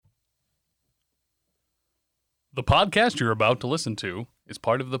The podcast you're about to listen to is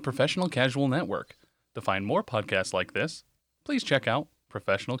part of the Professional Casual Network. To find more podcasts like this, please check out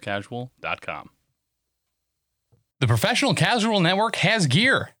professionalcasual.com. The Professional Casual Network has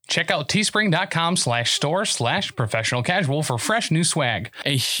gear. Check out teespring.com/store/professionalcasual for fresh new swag.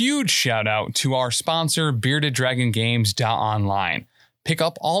 A huge shout out to our sponsor, beardeddragongames.online. Pick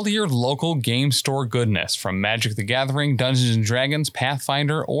up all your local game store goodness from Magic the Gathering, Dungeons & Dragons,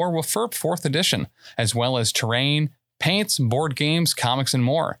 Pathfinder, or WFRP 4th Edition, as well as terrain, paints, board games, comics, and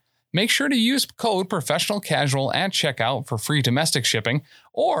more. Make sure to use code PROFessionalCasual at checkout for free domestic shipping,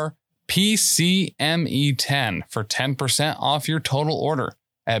 or PCME10 for 10% off your total order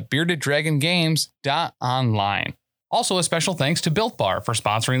at beardeddragongames.online. Also, a special thanks to Built Bar for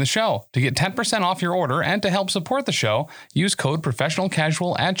sponsoring the show. To get 10% off your order and to help support the show, use code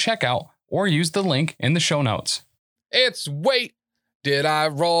PROFessionalCasual at checkout or use the link in the show notes. It's Wait, Did I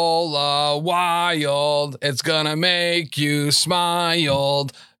Roll a Wild? It's gonna make you smile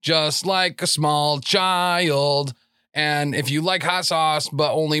just like a small child. And if you like hot sauce,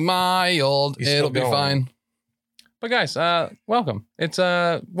 but only mild, it'll be fine. But guys, welcome. It's,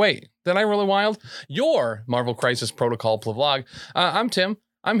 wait, did I roll a wild? Your Marvel Crisis Protocol vlog. I'm Tim.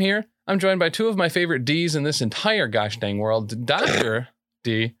 I'm here. I'm joined by two of my favorite Ds in this entire gosh dang world, Dr.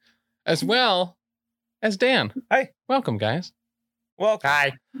 D, as well as Dan. Hi. Welcome, guys. Well,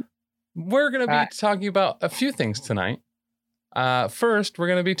 Hi. We're going to be talking about a few things tonight. First, we're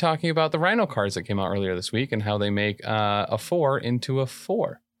going to be talking about the Rhino cards that came out earlier this week and how they make a 4 into a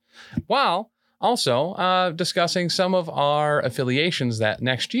 4. While also discussing some of our affiliations that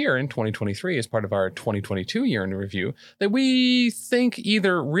next year in 2023, as part of our 2022 year in review, that we think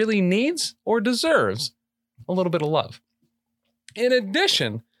either really needs or deserves a little bit of love. In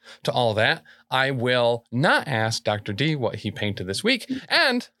addition to all that, I will not ask Dr. D what he painted this week.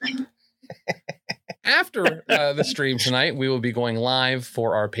 And after the stream tonight, we will be going live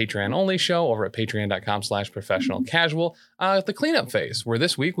for our Patreon only show over at patreon.com/professionalcasual, the cleanup phase, where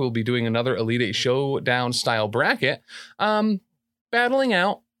this week we'll be doing another Elite Eight Showdown style bracket, battling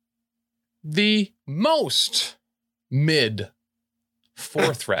out the most mid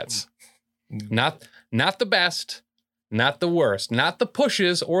 4 threats. Not the best, not the worst, not the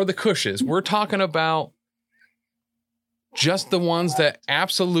pushes or the cushes. We're talking about just the ones that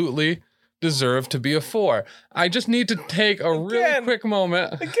absolutely deserve to be a 4. I just need to take a really quick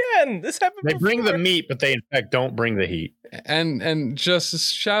moment. Again, this happened They before. bring the meat, but they in fact don't bring the heat. And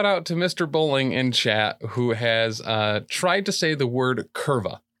just shout out to Mr. Bowling in chat, who has tried to say the word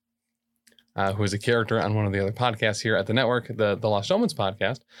curva, who is a character on one of the other podcasts here at the network, the Lost Omens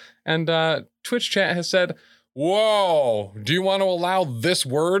podcast. And Twitch chat has said, whoa, do you want to allow this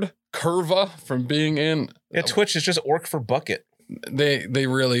word, curva, from being in? Yeah, Twitch is just orc for bucket. They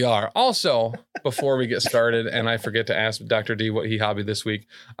really are. Also, before we get started, and I forget to ask Dr. D what he hobbied this week,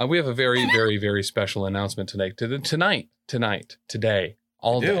 we have a very, very, very special announcement today. Today,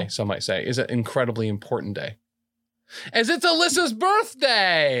 all day, some might say, is an incredibly important day. As it's Alyssa's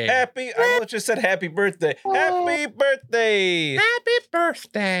birthday! I just said happy birthday. Happy birthday! Happy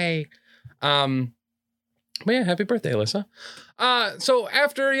birthday! But yeah, happy birthday, Alyssa. So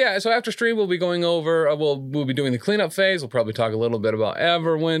after stream, we'll be going over, we'll be doing the cleanup phase. We'll probably talk a little bit about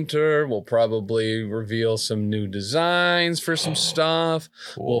Everwinter. We'll probably reveal some new designs for some stuff.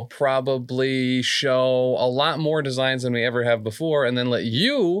 Cool. We'll probably show a lot more designs than we ever have before, and then let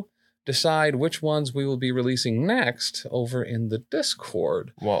you decide which ones we will be releasing next over in the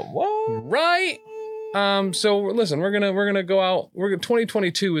Discord. What? Right? So listen, we're gonna go out.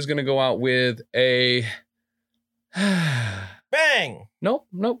 2022 is gonna go out with a Bang! Nope,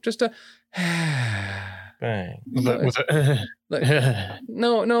 just a Bang. Nope,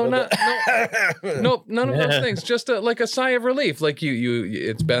 none of those things. Just like a sigh of relief. Like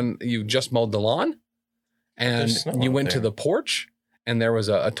you just mowed the lawn, and you went to the porch, and there was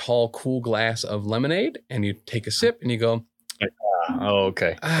a tall, cool glass of lemonade, and you take a sip, and you go, oh,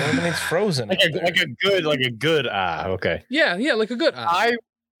 okay. Lemonade's frozen. Okay. Yeah, like a good.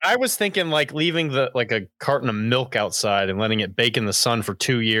 I was thinking like leaving a carton of milk outside and letting it bake in the sun for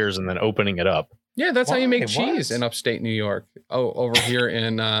 2 years and then opening it up. Yeah, that's how you make What? cheese in upstate New York. Oh, over here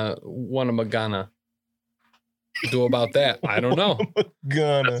in Wanamagana. Do about that? I don't know.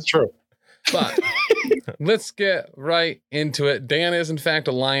 That's true. But let's get right into it. Dan is in fact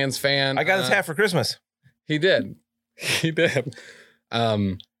a Lions fan. I got his hat for Christmas. He did.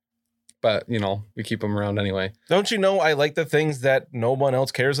 But we keep him around anyway. Don't you know I like the things that no one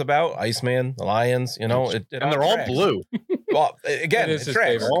else cares about? Iceman, the Lions, it And they're all blue. Well, again, It is it his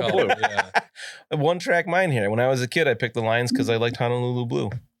tracks. favorite color. Yeah. One track mind here. When I was a kid, I picked the Lions because I liked Honolulu Blue.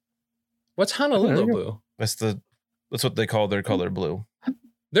 What's Honolulu Blue? That's what they call their color, blue.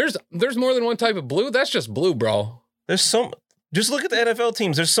 There's more than one type of blue. That's just blue, bro. Just look at the NFL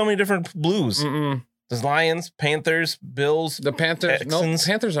teams. There's so many different blues. Mm-mm. There's Lions, Panthers, Bills. The Panthers. Texans.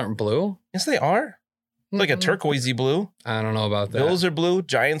 No, Panthers aren't blue. Yes, they are. Like a turquoisey blue. I don't know about that. Bills are blue.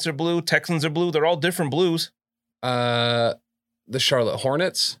 Giants are blue. Texans are blue. They're all different blues. The Charlotte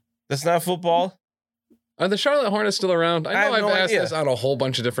Hornets. That's not football. Are the Charlotte Hornets still around? I know I've asked this on a whole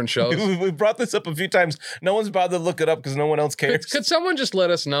bunch of different shows. We brought this up a few times. No one's bothered to look it up because no one else cares. Could someone just let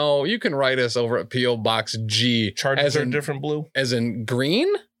us know? You can write us over at P.O. Box G. Chargers are different blue. As in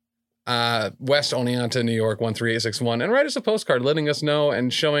green? West Oneonta, New York 13861, and write us a postcard letting us know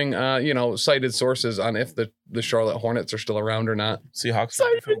and showing cited sources on if the Charlotte Hornets are still around or not. Seahawks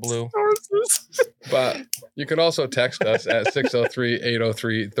are different blue. But you could also text us at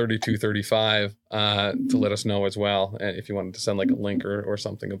 603-803-3235 to let us know as well, and if you wanted to send like a link or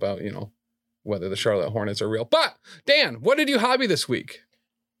something about whether the Charlotte Hornets are real. But Dan, what did you hobby this week?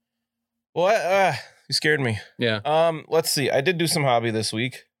 Well, you scared me. Yeah. Let's see. I did do some hobby this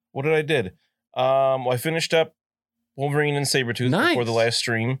week. What did I did? I finished up Wolverine and Sabretooth before the last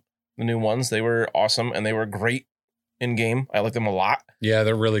stream. The new ones. They were awesome and they were great in game. I like them a lot. Yeah,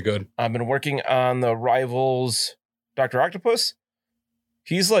 they're really good. I've been working on the Rivals Dr. Octopus.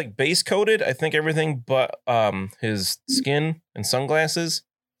 He's like base coated, I think everything but his skin and sunglasses.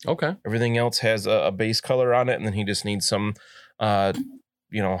 Okay. Everything else has a base color on it, and then he just needs some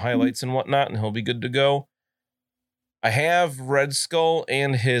highlights and whatnot, and he'll be good to go. I have Red Skull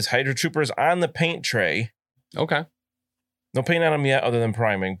and his Hydra Troopers on the paint tray. Okay. No paint on them yet other than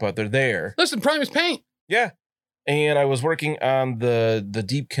priming, but they're there. Listen, prime is paint. Yeah. And I was working on the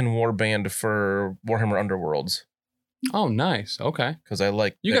Deepkin Warband for Warhammer Underworlds. Oh, nice. Okay. Because I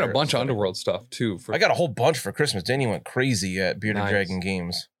like... You got a bunch of Underworld stuff, too. I got a whole bunch for Christmas. Danny went crazy at Bearded Dragon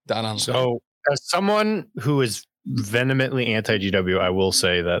Games. So, as someone who is vehemently anti-GW, I will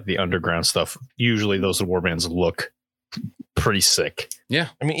say that the underground stuff, usually those warbands look pretty sick. Yeah.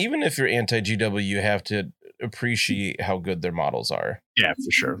 I mean, even if you're anti-GW, you have to appreciate how good their models are. Yeah, for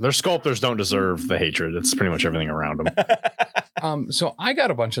sure. Their sculptors don't deserve the hatred. It's pretty much everything around them. So I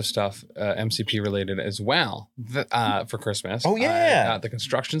got a bunch of stuff MCP related as well for Christmas. Oh yeah, I got the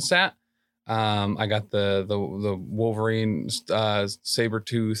construction set. I got the Wolverine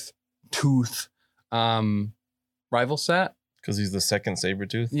Sabretooth rival set because he's the second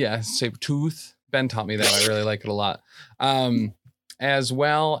Sabretooth. Yeah, Sabretooth. Ben taught me that. I really like it a lot. As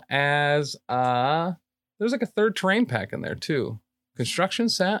well as there's like a third terrain pack in there too. Construction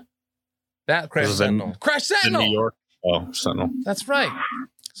set. That Crash Sentinel. Crash Sentinel. In New York. Oh, Sentinel. That's right.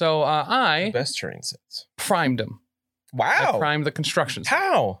 So I best terrain sets. Primed them. Wow. I primed the construction set.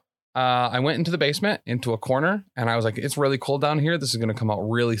 How? I went into the basement, into a corner, and I was like, it's really cold down here. This is going to come out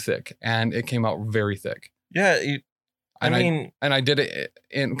really thick. And it came out very thick. Yeah. I did it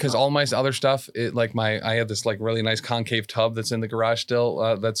in because all my other stuff, I had this like really nice concave tub that's in the garage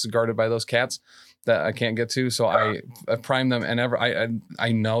still, that's guarded by those cats that I can't get to. So I primed them, and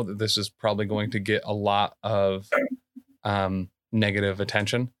I know that this is probably going to get a lot of negative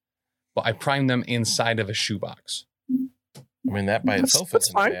attention, but I primed them inside of a shoebox. I mean, that by itself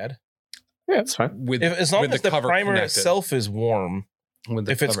isn't bad. Yeah, it's fine. As long as the primer itself is warm.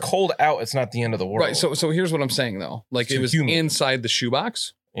 If it's cold out, it's not the end of the world. Right. So here's what I'm saying though. Like it was inside the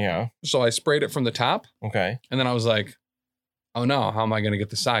shoebox. Yeah. So I sprayed it from the top. Okay. And then I was like, oh no, how am I going to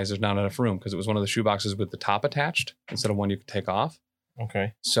get the size? There's not enough room because it was one of the shoeboxes with the top attached instead of one you could take off.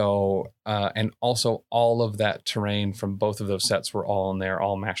 Okay. So, and also all of that terrain from both of those sets were all in there,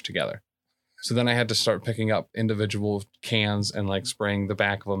 all mashed together. So then I had to start picking up individual cans and like spraying the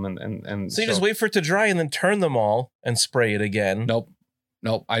back of them. And so you just wait for it to dry and then turn them all and spray it again. Nope.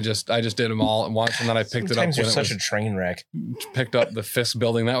 I just did them all at once, and then I picked it up. You're such a train wreck. Picked up the Fisk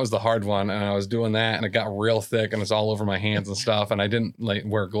building. That was the hard one, and I was doing that, and it got real thick, and it's all over my hands and stuff. And I didn't like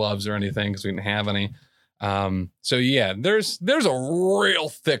wear gloves or anything because we didn't have any. So yeah, there's a real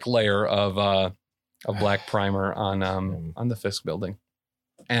thick layer of black primer on the Fisk building,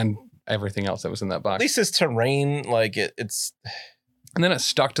 and everything else that was in that box. At least it's terrain, like it's. And then it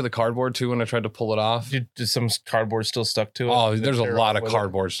stuck to the cardboard too when I tried to pull it off. Did some cardboard still stuck to it? Oh, there's a lot of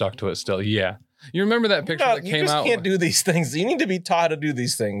cardboard stuck to it still. Yeah. You remember that picture that came out? You can't do these things. You need to be taught how to do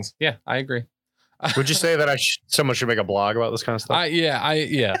these things. Yeah, I agree. Would you say that someone should make a blog about this kind of stuff?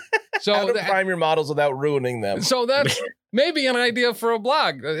 Yeah. So how to prime your models without ruining them. So that's maybe an idea for a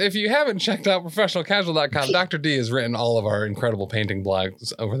blog. If you haven't checked out professionalcasual.com, Dr. D has written all of our incredible painting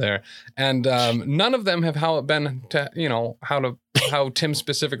blogs over there. And none of them have been how Tim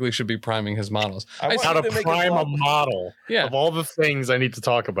specifically should be priming his models. How to prime a model. Yeah. Of all the things I need to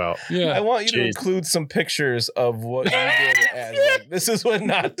talk about. Yeah. I want you to include some pictures of what you did as like, this is what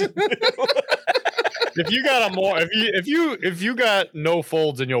not to do. If you got no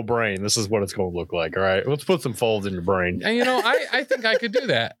folds in your brain, this is what it's going to look like. All right, let's put some folds in your brain. And I think I could do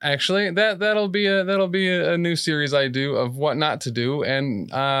that. Actually, that'll be a new series I do of what not to do, and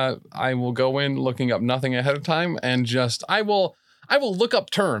I will go in looking up nothing ahead of time, and just I will look up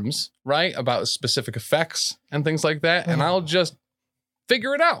terms right about specific effects and things like that, and I'll just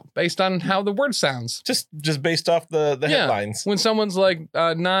figure it out based on how the word sounds. Just based off the headlines. When someone's like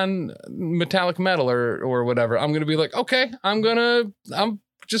non-metallic metal or whatever, I'm gonna be like, okay, I'm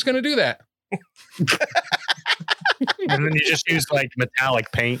just gonna do that. And then you just use like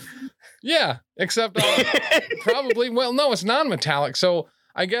metallic paint. Yeah, except probably. Well, no, it's non-metallic, so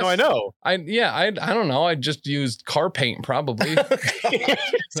I guess. No, I know. I don't know. I just used car paint probably.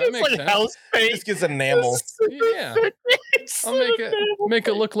 That makes like sense. house paint. Just gets enamel. Yeah. I'll make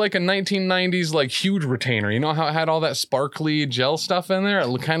it look like a 1990s like huge retainer. You know how it had all that sparkly gel stuff in there?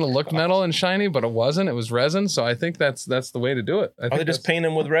 It kind of looked metal and shiny, but it wasn't. It was resin. So I think that's the way to do it. They just paint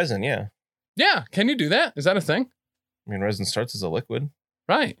them with resin. Yeah. Yeah. Can you do that? Is that a thing? I mean, resin starts as a liquid.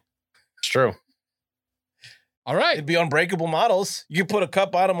 Right. It's true. All right. It'd be unbreakable models. You can put a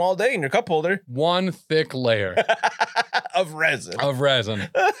cup on them all day in your cup holder. One thick layer of resin. All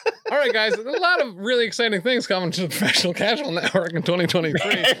right, guys. There's a lot of really exciting things coming to the Professional Casual Network in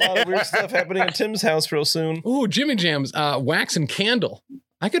 2023. A lot of weird stuff happening at Tim's house real soon. Ooh, Jimmy Jams, wax and candle.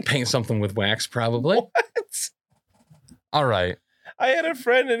 I could paint something with wax, probably. What? All right. I had a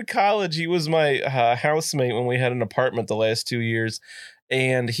friend in college. He was my housemate when we had an apartment the last 2 years.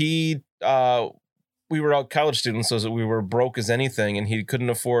 And we were all college students, so we were broke as anything, and he couldn't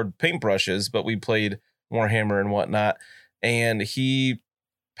afford paintbrushes, but we played Warhammer and whatnot. And he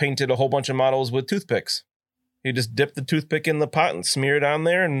painted a whole bunch of models with toothpicks. He just dipped the toothpick in the pot and smear it on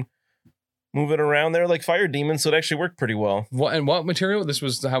there and move it around there like fire demons. So it actually worked pretty well. What material? This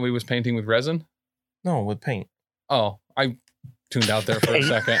was how he was painting with resin? No, with paint. Oh, I tuned out there for a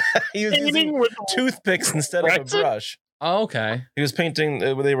second. He was using toothpicks instead of a brush. Oh, okay. He was painting,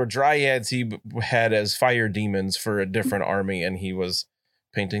 they were dryads he had as fire demons for a different army, and he was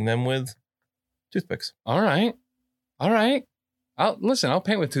painting them with toothpicks. All right. I'll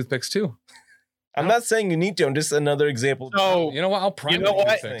paint with toothpicks too. I'm not saying you need to. I'm just another example. Oh, you know what? I'll prime. You know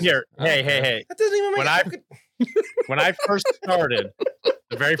what? Here, hey. That doesn't even make when I first started,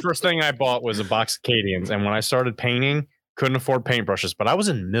 the very first thing I bought was a box of Cadians, and when I started painting, couldn't afford paintbrushes, but I was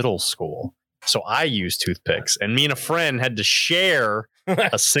in middle school. So I used toothpicks, and me and a friend had to share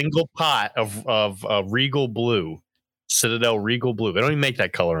a single pot of Regal Blue, Citadel Regal Blue. They don't even make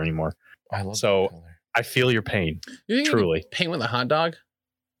that color anymore. I love so that color. I feel your pain. You Truly. Paint with a hot dog?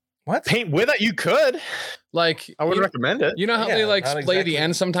 What? Paint with it? You could. Like, I would recommend it. You know how they splay the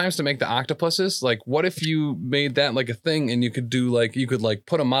end sometimes to make the octopuses? Like, what if you made that like a thing, and you could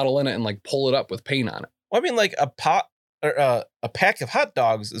put a model in it and like pull it up with paint on it? Well, I mean, like a pot or a pack of hot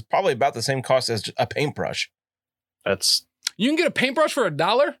dogs is probably about the same cost as a paintbrush. You can get a paintbrush for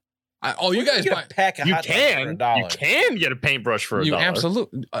 $1. You guys buy a pack of hot dogs for $1. You can get a paintbrush for $1. You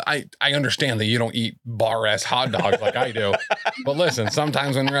absolutely. I understand that you don't eat bar ass hot dogs like I do, but listen,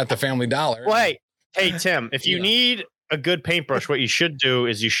 sometimes when you're at the Family Dollar. Well, hey Tim, if you need a good paintbrush, what you should do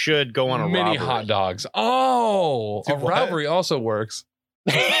is you should go on a mini robbery. hot dogs. Oh, a robbery also works.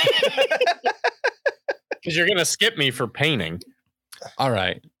 Because you're gonna skip me for painting. All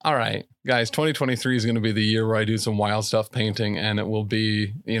right, guys. 2023 is going to be the year where I do some wild stuff painting, and it will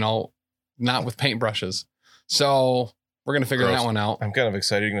be, not with paintbrushes. So we're gonna figure that one out. I'm kind of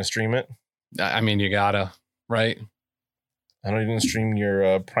excited. You're gonna stream it. I mean, you gotta, right? I don't even stream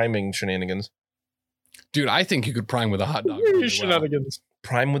your priming shenanigans. Dude, I think you could prime with a hot dog. Really shenanigans.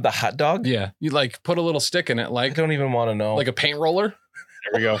 Prime with the hot dog? Yeah, you like put a little stick in it, like I don't even want to know. Like a paint roller.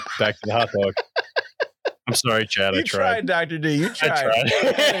 There we go. Back to the hot dog. I'm sorry, Chad. I tried. Dr. D. You tried. I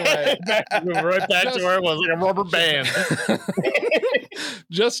tried. Right back to where it was like a rubber band.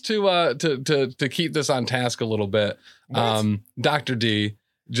 Just to keep this on task a little bit, Dr. D.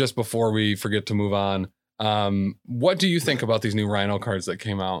 Just before we forget to move on, what do you think about these new Rhino cards that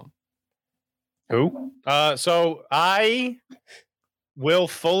came out? Who? So I will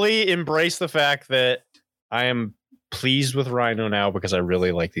fully embrace the fact that I am pleased with Rhino now because I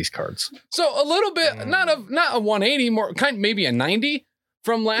really like these cards. So a little bit, not a 180, more maybe a 90,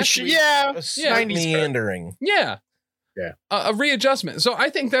 from last week. Yeah, A slight 90s meandering. Yeah. Yeah. A readjustment. So I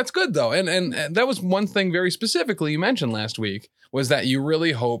think that's good though. And that was one thing very specifically you mentioned last week was that you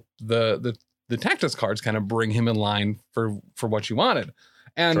really hope the tactics cards kind of bring him in line for what you wanted.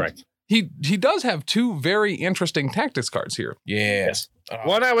 And correct. he does have two very interesting tactics cards here. Yes.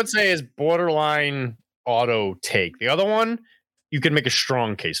 One I would say is borderline auto take. The other one, you can make a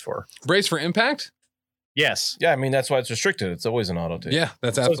strong case for. Brace for impact? Yes. Yeah, I mean, that's why it's restricted. It's always an auto take. Yeah,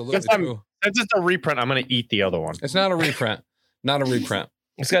 that's So absolutely since true. Since it's a reprint, I'm going to eat the other one. It's not a reprint. Not a reprint.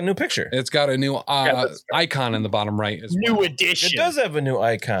 It's got a new picture. It's got a new that's icon in the bottom right as New well. edition. It does have a new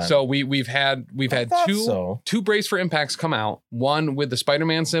icon. So we've had thought two so. two Brace for Impacts come out, one with the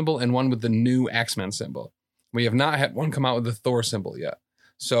Spider-Man symbol and one with the new X-Men symbol. We have not had one come out with the Thor symbol yet.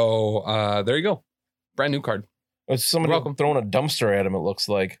 So there you go. Brand new card. It's somebody welcome. throwing a dumpster at him, it looks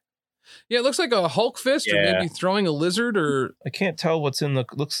like. Yeah, it looks like a Hulk fist or Yeah. maybe throwing a lizard or I can't tell what's in the.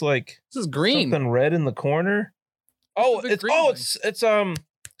 Looks like this is green. something red in the corner. Oh, the it's green it's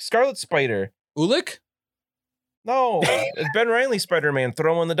Scarlet Spider. Ulik? No, it's Ben Reilly Spider-Man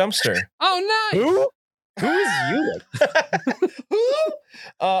throwing the dumpster. Oh, nice. Who? Who is you?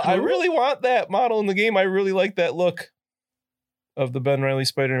 I really want that model in the game. I really like that look of the Ben Reilly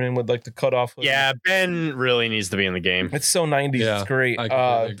Spider-Man with like the cut off. Yeah, Ben really needs to be in the game. It's so 90s. Yeah, It's great. I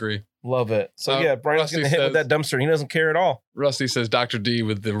completely agree. Love it. So Uh, yeah, Brian's Rusty getting hit with says- that dumpster. He doesn't care at all. Rusty says Dr. D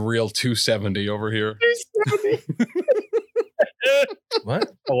with the real 270 over here.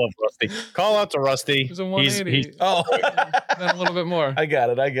 What? I love Rusty. Call out to Rusty. He's a 180. Oh, Then a little bit more. I got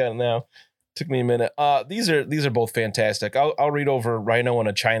it now. Took me a minute. These are both fantastic. I'll read over Rhino in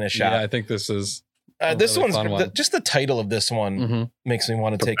a China shop. Yeah, I think this is a This really one's fun one. just the title of this one mhm. makes me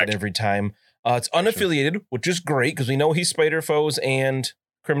want to take it every time. It's unaffiliated, which is great because we know he's Spider Foes and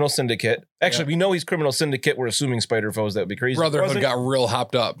Criminal Syndicate. Actually, we know he's Criminal Syndicate. We're assuming Spider Foes. That would be crazy. Brotherhood got real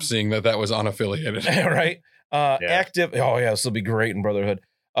hopped up seeing that was unaffiliated. right. Active. Oh yeah, this will be great in Brotherhood.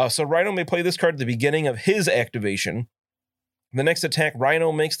 So Rhino may play this card at the beginning of his activation. The next attack,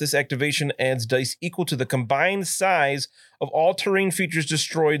 Rhino makes this activation, adds dice equal to the combined size of all terrain features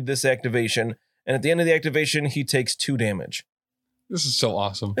destroyed this activation. And at the end of the activation, he takes 2 damage. This is so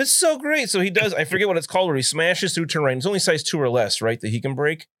awesome. It's so great. So he does, I forget what it's called, where he smashes through terrain. It's only size 2 or less, right? That he can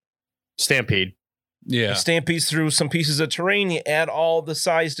break. Stampede. Yeah. He stampedes through some pieces of terrain. You add all the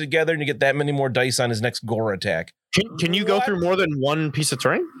size together and you get that many more dice on his next gore attack. Can you go What? through more than one piece of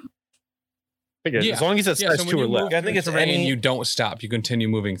terrain? Yeah. As long as it's Yeah, size so when 2 or you less. move I think through it's terrain, any- you don't stop. You continue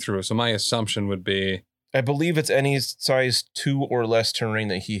moving through. So my assumption would be I believe it's any size 2 or less terrain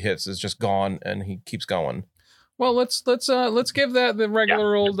that he hits is just gone and he keeps going. well, let's give that the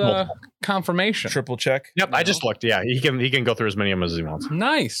regular old confirmation. Triple check. Yep, I just looked. Yeah, he can go through as many of them as he wants.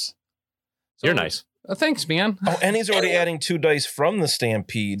 Nice. So, You're nice. Thanks, man. Oh, and he's already adding 2 dice from the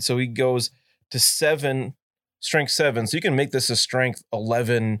stampede. So he goes to 7, strength 7. So you can make this a strength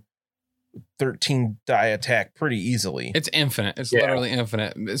 11, 13 die attack pretty easily. It's infinite. It's Yeah. literally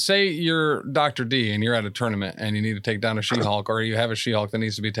infinite. Say you're Dr. D and you're at a tournament and you need to take down a She-Hulk, or you have a She-Hulk that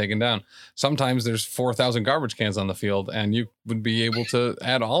needs to be taken down. Sometimes there's 4,000 garbage cans on the field and you would be able to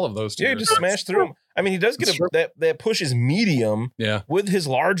add all of those to Yeah, your just smash through him. I mean, he does get That's true. that push is medium Yeah. with his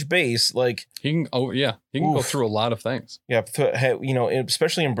large base. Like, He can he can go Oof. through a lot of things. yeah,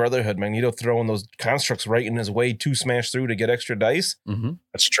 especially in Brotherhood, man, you know, throwing those constructs right in his way to smash through to get extra dice. Mm-hmm.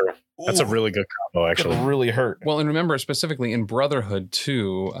 That's true. That's a Ooh, really good combo, actually. could really hurt. Well, and remember specifically in Brotherhood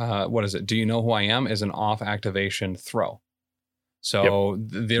too, what is it? Do you know who I am? Is an off activation throw. So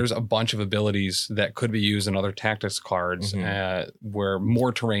there's a bunch of abilities that could be used in other tactics cards where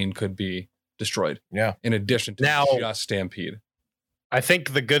more terrain could be destroyed. Yeah. In addition to Now- just Stampede. I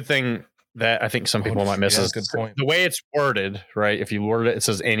think the good thing that I think some people might miss yeah, is good point. the way it's worded, right? If you word it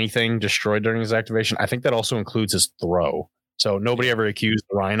says anything destroyed during his activation. I think that also includes his throw. So nobody ever accused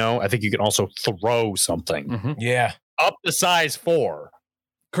the Rhino. I think you can also throw something Mm-hmm. Yeah. up to size 4.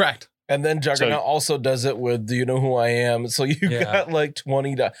 Correct. And then Juggernaut also does it with Do You Know Who I Am? So you Yeah. got like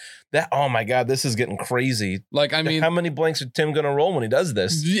 20 to that. Oh my God, this is getting crazy. Like, I mean, how many blanks is Tim going to roll when he does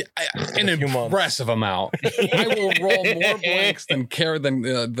this? an a few months. impressive amount. I will roll more blanks than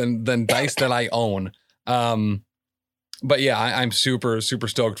dice that I own. But yeah, I'm super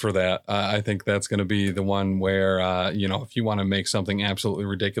stoked for that. I think that's going to be the one where if you want to make something absolutely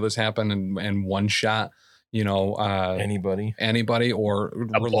ridiculous happen and one shot, Anybody. or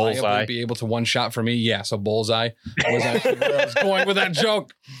reliably bullseye. be able to one shot for me. Yes, a bullseye was actually where I was going with that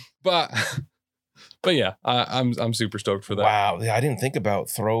joke. But yeah, I'm super stoked for that. Wow. Yeah, I didn't think about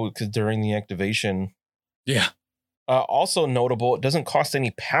throw because during the activation. Yeah. Also notable, it doesn't cost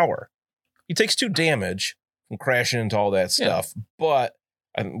any power. He takes 2 damage from crashing into all that stuff, but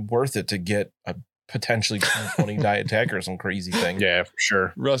worth it to get a potentially 20 die attack or some crazy thing. Yeah, for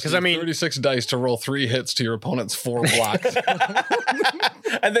sure. Because 36 dice to roll 3 hits to your opponent's 4 blocks.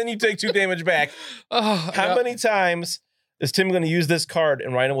 And then you take 2 damage back. How many times is Tim going to use this card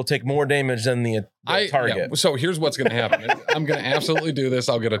and Rhino will take more damage than the target? Yeah. So here's what's going to happen. I'm going to absolutely do this.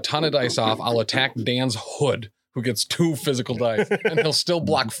 I'll get a ton of dice off. I'll attack Dan's hood, who gets 2 physical dice, and he'll still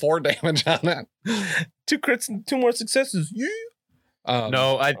block 4 damage on that. 2 crits and 2 more successes. Yeah.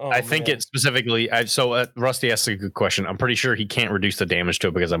 No, I think it specifically. Rusty asked a good question. I'm pretty sure he can't reduce the damage to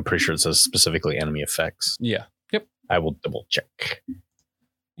it because I'm pretty sure it says specifically enemy effects. Yeah. Yep. I will double check.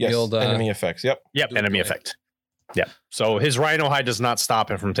 Yes. Enemy effects. Yep. Enemy effect. Yeah. So his Rhino hide does not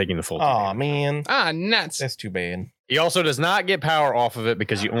stop him from taking the full. Oh man. Nuts. That's too bad. He also does not get power off of it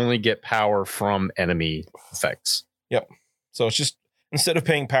because you only get power from enemy effects. Yep. So it's just instead of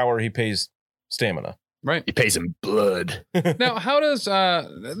paying power, he pays stamina. Right. He pays him blood. Now, how does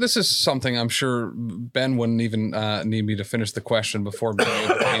this is something I'm sure Ben wouldn't even need me to finish the question before being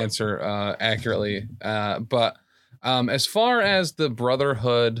able to answer accurately. But as far as the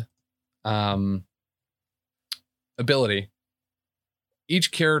Brotherhood ability,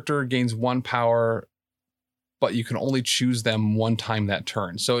 each character gains 1 power, but you can only choose them 1 time that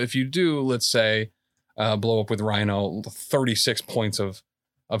turn. So if you do, let's say, blow up with Rhino 36 points of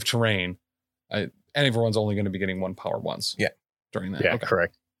terrain, and everyone's only going to be getting 1 power once. Yeah. During that. Yeah, okay.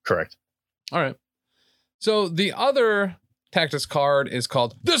 Correct. All right. So the other tactics card is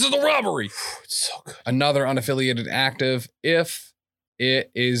called This is the Robbery. It's so good. Another unaffiliated active. If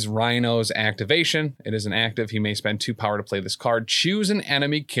it is Rhino's activation, it is an active. He may spend 2 power to play this card. Choose an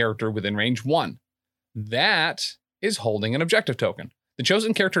enemy character within range 1. That is holding an objective token. The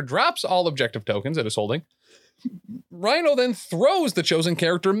chosen character drops all objective tokens it is holding. Rhino then throws the chosen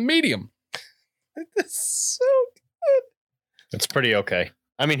character medium. That's so good. It's pretty okay.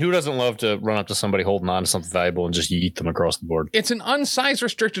 I mean, who doesn't love to run up to somebody holding on to something valuable and just yeet them across the board? It's an unsize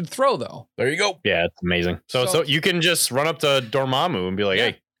restricted throw, though. There you go. Yeah, it's amazing. So you can just run up to Dormammu and be like,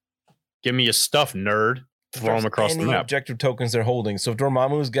 hey, give me your stuff, nerd. Throw them across the map. Objective tokens they're holding. So if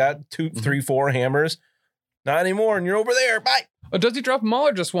Dormammu's got 2, 3, 4 hammers, not anymore, and you're over there. Bye. Oh, does he drop them all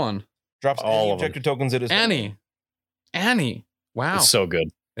or just one? Drops all any objective tokens it is. Annie. Wow. It's so good.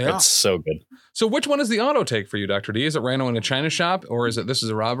 Yeah. It's so good. So which one is the auto take for you, Dr. D? Is it Rhino in a China shop, or is it This is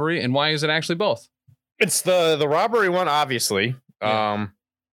a Robbery? And why is it actually both? It's the robbery one, obviously. Yeah.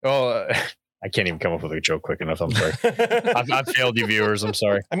 I can't even come up with a joke quick enough. I'm sorry. I've failed you viewers. I'm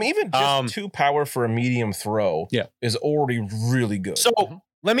sorry. I mean, even just 2 power for a medium throw is already really good. So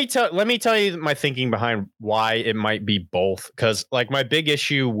let me tell you my thinking behind why it might be both. Because like my big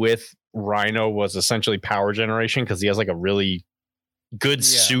issue with Rhino was essentially power generation, because he has like a really good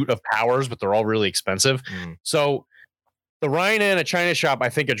suit of powers, but they're all really expensive. So the Rhino in a China shop, I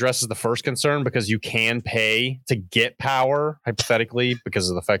think, addresses the first concern, because you can pay to get power, hypothetically, because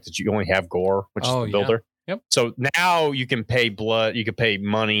of the fact that you only have Gore, which is the builder. Yep. So now you can pay blood, you can pay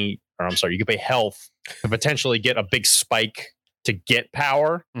money, or I'm sorry, you can pay health to potentially get a big spike to get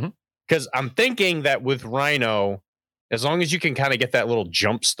power. Because I'm thinking that with Rhino, as long as you can kind of get that little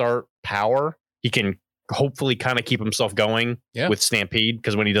jump start power, he can hopefully kind of keep himself going with Stampede,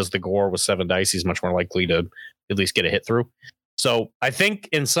 because when he does the Gore with 7 dice, he's much more likely to at least get a hit through. So I think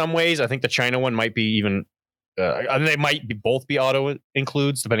in some ways, I think the China one might be even, they might be both be auto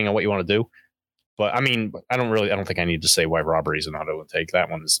includes depending on what you want to do. But I mean, I don't think I need to say why Robbery is an auto intake. That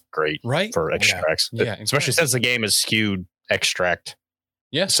one is great for extracts, especially since the game is skewed extract.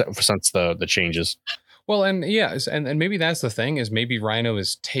 Yes, since the changes. Well, and and maybe that's the thing, is maybe Rhino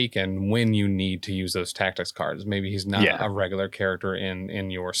is taken when you need to use those tactics cards. Maybe he's not a regular character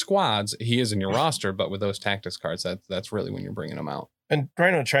in your squads. He is in your roster, but with those tactics cards, that's really when you're bringing them out. And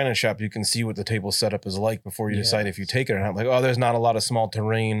Rhino China shop, you can see what the table setup is like before you decide if you take it or not. Like, oh, there's not a lot of small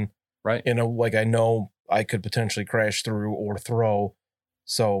terrain, right? Like I know I could potentially crash through or throw,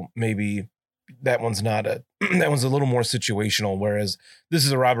 so maybe that one's not that one's a little more situational, whereas This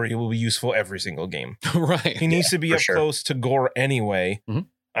is a Robbery. It will be useful every single game. Right. He needs to be up close to Gore anyway.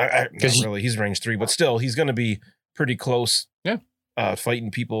 Not really, he's range 3, but still he's going to be pretty close.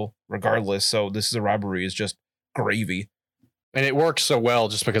 Fighting people regardless. So This is a Robbery is just gravy. And it works so well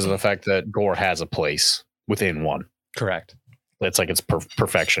just because of the fact that Gore has a place within one. Correct. It's like it's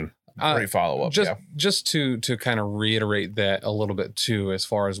perfection. Great follow up. Just to kind of reiterate that a little bit too, as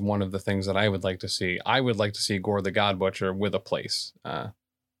far as one of the things that I would like to see Gore the God Butcher with a place,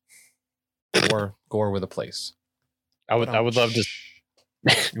 or Gore with a place. I would love to.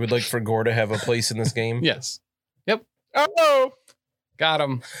 You would like for Gore to have a place in this game? Yes. Yep. Oh, got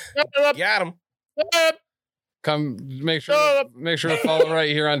him. Got him. Come make sure to follow right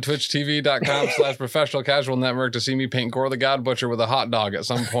here on twitchtv.com/professional casual network to see me paint Gore the God Butcher with a hot dog at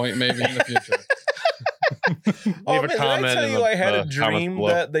some point, maybe in the future. Leave a comment. Did I tell you I had a dream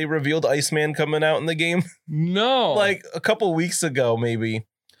that they revealed Iceman coming out in the game? No. Like a couple weeks ago, maybe.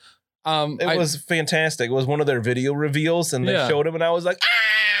 It was fantastic. It was one of their video reveals, and they showed him, and I was like,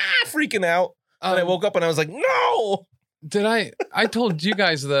 freaking out. And I woke up and I was like, no. Did I told you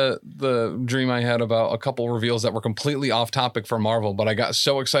guys the dream I had about a couple reveals that were completely off topic for Marvel, but I got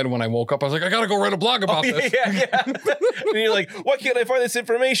so excited when I woke up. I was like, I gotta go write a blog about this. Yeah. And you're like, why can't I find this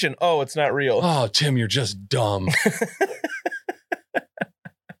information? Oh, it's not real. Oh, Tim, you're just dumb.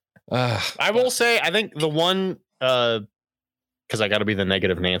 I will say, I think the one, because I got to be the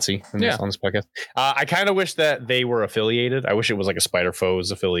negative Nancy on this podcast. I kind of wish that they were affiliated. I wish it was like a Spider Foes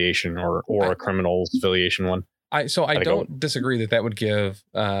affiliation or a Criminals affiliation one. I don't disagree that would give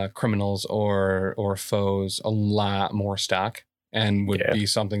Criminals or Foes a lot more stock and would be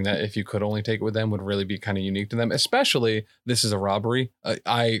something that if you could only take it with them would really be kind of unique to them. Especially this is a robbery.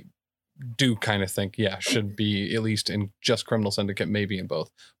 I do kind of think should be at least in just Criminal Syndicate, maybe in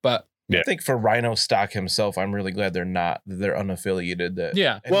both. But I think for Rhino stock himself, I'm really glad they're unaffiliated.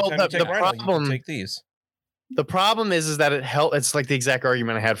 Well, the Rhino, problem take these. The problem is that it's like the exact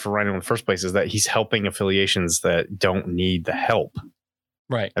argument I had for Rhino in the first place, is that he's helping affiliations that don't need the help.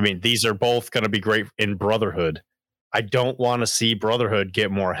 Right. I mean, these are both going to be great in Brotherhood. I don't want to see Brotherhood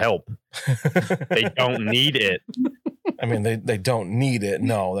get more help. They don't need it. I mean, they don't need it.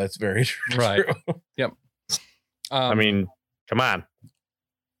 No, that's very true. Right. Yep. I mean, come on.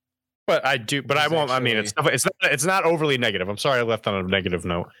 But I do. But I won't. I mean, it's not overly negative. I'm sorry I left on a negative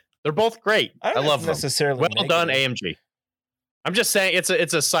note. They're both great. I love them. Well done, AMG. I'm just saying it's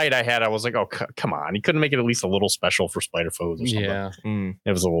a site I had. I was like, oh, come on. You couldn't make it at least a little special for Spider Foes or something. Yeah.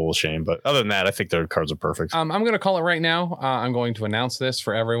 It was a little shame. But other than that, I think their cards are perfect. I'm going to call it right now. I'm going to announce this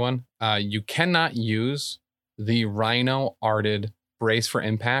for everyone. You cannot use the Rhino arted Brace for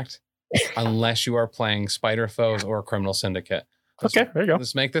Impact unless you are playing Spider Foes or Criminal Syndicate. Okay, there you go.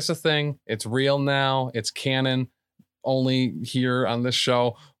 Let's make this a thing. It's real now. It's canon only here on this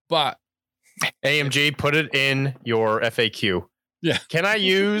show. But AMG, put it in your FAQ. Yeah. Can I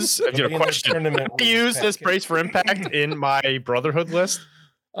use a question? Can I use this Brace for Impact in my Brotherhood list?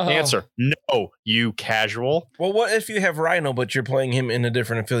 Answer: no, you casual. Well, what if you have Rhino, but you're playing him in a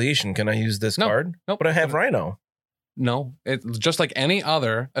different affiliation? Can I use this card? Nope. But I have Rhino. No, it's just like any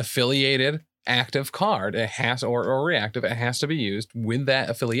other affiliated active card. It has or reactive. It has to be used with that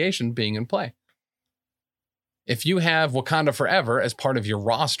affiliation being in play. If you have Wakanda Forever as part of your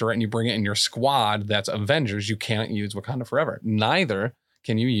roster and you bring it in your squad that's Avengers, you can't use Wakanda Forever. Neither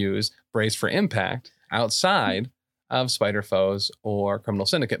can you use Brace for Impact outside of Spider Foes or Criminal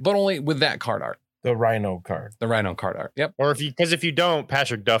Syndicate, but only with that card art. The Rhino card. The Rhino card art. Yep. Or if you don't,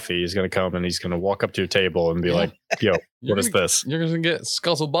 Patrick Duffy is going to come and he's going to walk up to your table and be like, yo, what is this? You're going to get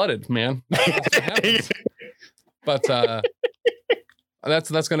scuzzle-butted, man. But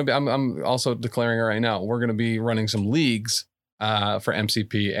that's going to be, I'm also declaring it right now. We're going to be running some leagues for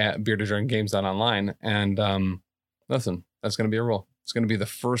MCP at beardeddragongames.online. And listen, that's going to be a rule. It's going to be the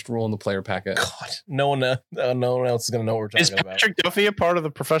first rule in the player packet. God, no one else is going to know what we're talking about. Is Patrick Duffy a part of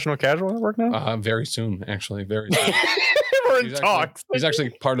the Professional Casual Network now? Very soon, actually. Very soon. We're in talks. He's actually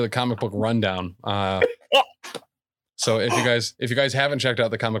part of the Comic Book Rundown. So if you guys haven't checked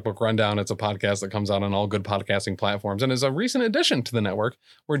out the Comic Book Rundown, it's a podcast that comes out on all good podcasting platforms and is a recent addition to the network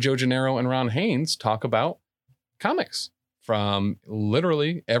where Joe Gennaro and Ron Haynes talk about comics from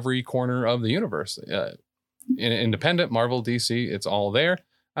literally every corner of the universe. Independent, Marvel, DC, it's all there.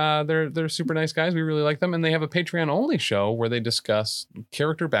 They're super nice guys. We really like them, and they have a Patreon only show where they discuss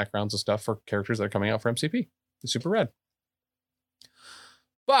character backgrounds and stuff for characters that are coming out for MCP. It's super rad.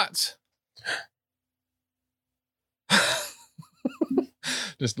 But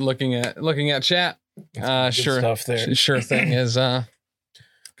just looking at chat, sure thing is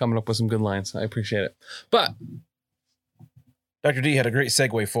coming up with some good lines. I appreciate it. But Dr. D had a great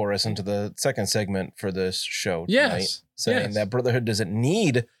segue for us into the second segment for this show tonight, saying that Brotherhood doesn't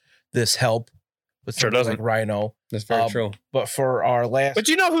need this help, but sure doesn't. Like Rhino. That's very true. But for our last, but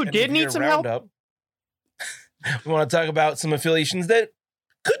you know who did need some help? We want to talk about some affiliations that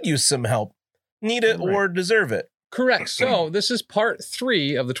could use some help, need it or deserve it. Correct. So this is part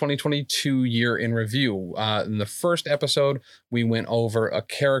 3 of the 2022 year in review. In the first episode, we went over a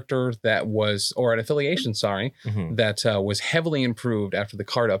character that was, or an affiliation, that was heavily improved after the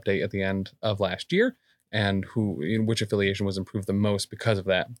card update at the end of last year, and which affiliation was improved the most because of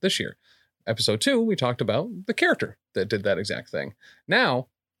that this year. Episode 2, we talked about the character that did that exact thing. Now,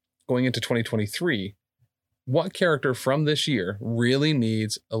 going into 2023, what character from this year really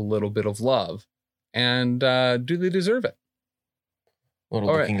needs a little bit of love, and do they deserve it? A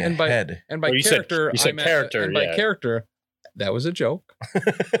little looking ahead. By Well, you character, said character, and by yeah. character, that was a joke.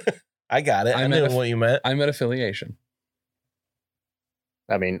 I got it. I knew what you meant. I meant affiliation.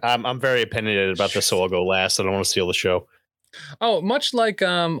 I mean, I'm very opinionated about this, so I'll go last. I don't want to steal the show. Oh, much like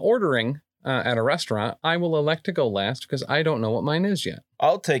ordering at a restaurant, I will elect to go last because I don't know what mine is yet.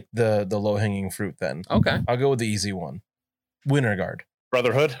 I'll take the low hanging fruit then. Okay. I'll go with the easy one. Winter Guard.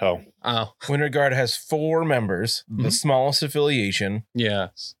 Brotherhood? Oh. Winter Guard has 4 members, the smallest affiliation,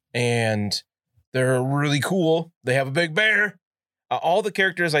 Yes. and they're really cool. They have a big bear. All the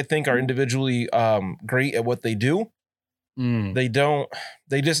characters I think are individually great at what they do. They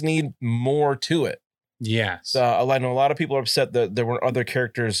just need more to it. Yes. I know a lot of people are upset that there were other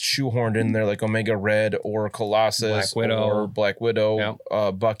characters shoehorned in there, like Omega Red or Colossus or Black Widow,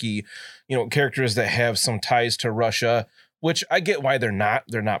 Bucky, characters that have some ties to Russia, which I get why they're not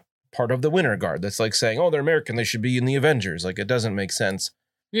part of the Winter Guard. That's like saying, oh, they're American, they should be in the Avengers. Like, it doesn't make sense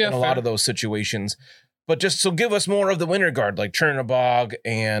in a lot of those situations. But just so give us more of the Winter Guard, like Chernobog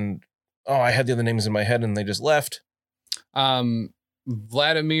and I had the other names in my head and they just left.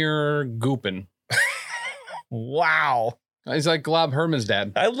 Vladimir Gupin. Wow. He's like Glob Herman's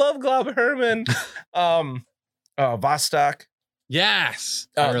dad. I love Glob Herman. Vostok. Yes.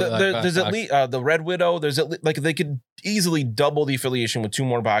 There's at least the Red Widow. There's at least, like, they could easily double the affiliation with 2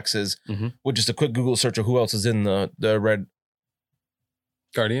 more boxes with just a quick Google search of who else is in the Red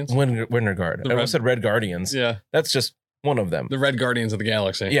Guardians. Winter Guard. I almost said Red Guardians. Yeah, that's just one of them. The Red Guardians of the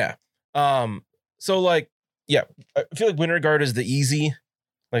Galaxy. Yeah. So like, yeah, I feel like Winter Guard is the easy,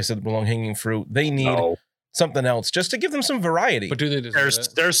 like I said, the long hanging fruit. They need something else just to give them some variety. But do they deserve it?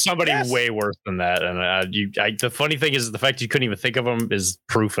 There's somebody way worse than that, and the funny thing is the fact you couldn't even think of them is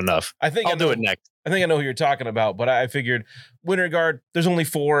proof enough. I think I'll do it next. I think I know who you're talking about, but I figured Winter Guard. There's only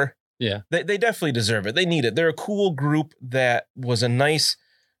 4. Yeah, they definitely deserve it. They need it. They're a cool group that was a nice,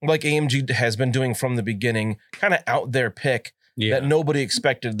 like AMG has been doing from the beginning, kind of out there pick that nobody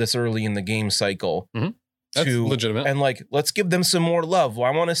expected this early in the game cycle. That's legitimate. And like, let's give them some more love. Well,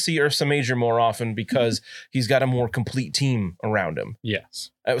 I want to see Ursa Major more often because he's got a more complete team around him. Yes.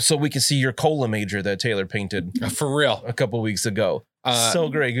 So we can see your Cola Major that Taylor painted for real a couple weeks ago. So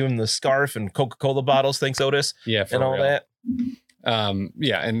great. Give him the scarf and Coca-Cola bottles. Thanks, Otis. Yeah. And all that.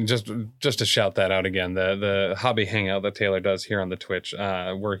 Yeah. And just to shout that out again, the hobby hangout that Taylor does here on the Twitch,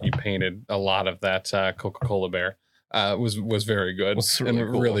 where he painted a lot of that Coca-Cola bear. Was very good, and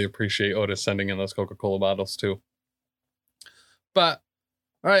cool. Really appreciate Otis sending in those Coca-Cola bottles too. But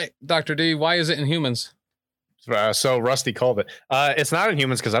all right, Dr. D, why is it in humans? So Rusty called it. It's not in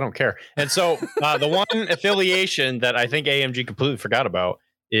humans because I don't care. And so the one affiliation that I think AMG completely forgot about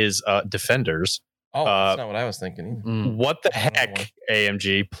is Defenders. Oh, that's not what I was thinking either. What the heck,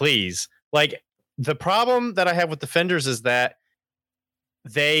 AMG? Please, like the problem that I have with Defenders is that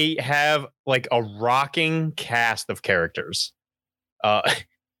they have like a rocking cast of characters.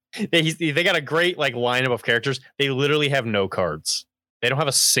 They got a great like lineup of characters. They literally have no cards. They don't have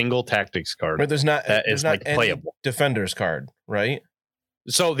a single tactics card. But there's not like playable Defenders card, right?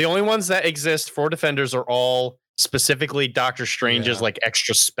 So the only ones that exist for Defenders are all specifically Doctor Strange's like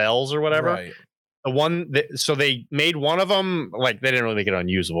extra spells or whatever. Right. The one so they made one of them, like they didn't really make it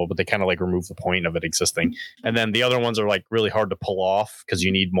unusable, but they kind of like removed the point of it existing. And then the other ones are like really hard to pull off because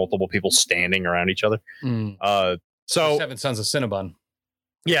you need multiple people standing around each other. So 7 Sons of Cinnabon.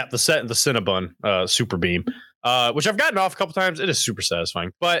 Yeah, the Cinnabon Super Beam, which I've gotten off a couple times. It is super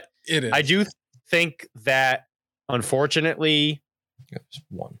satisfying, but it is. I do think that unfortunately,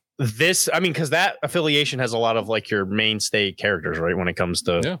 because that affiliation has a lot of like your mainstay characters, right? When it comes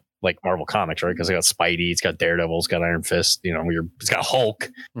to like Marvel Comics, right? Because it's got Spidey, it's got Daredevil, it's got Iron Fist, it's got Hulk.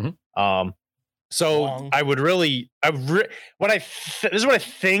 So I would really, this is what I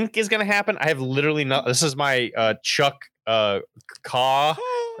think is going to happen. I have literally not. This is my Chuck Caw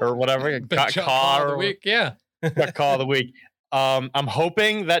or whatever. Chuck Caw of the week, yeah. Chuck Caw of the week. I'm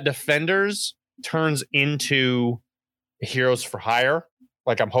hoping that Defenders turns into Heroes for Hire.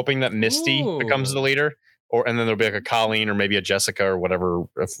 Like I'm hoping that Misty becomes the leader, and then there'll be like a Colleen or maybe a Jessica or whatever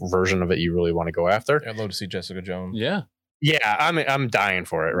version of it you really want to go after. I'd love to see Jessica Jones. Yeah. Yeah, I'm dying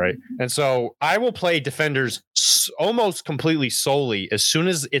for it, right? And so I will play Defenders almost completely solely as soon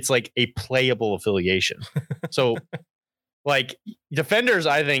as it's like a playable affiliation. So like Defenders,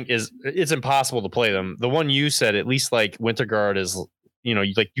 I think it's impossible to play them. The one you said, at least like Winter Guard is,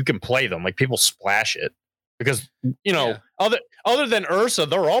 like you can play them, like people splash it because, other than Ursa,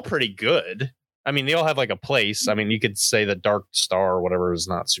 they're all pretty good. I mean, they all have like a place. I mean, you could say that Dark Star or whatever is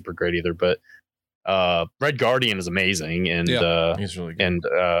not super great either, but Red Guardian is amazing, and he's really good. and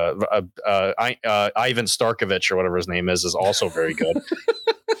Ivan Starkovich or whatever his name is also very good.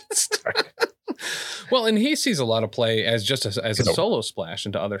 Well, and he sees a lot of play as just as a solo splash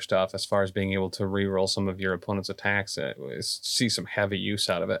into other stuff, as far as being able to reroll some of your opponent's attacks. See some heavy use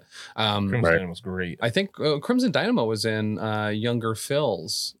out of it. Crimson Dynamo was great. I think Crimson Dynamo was in Younger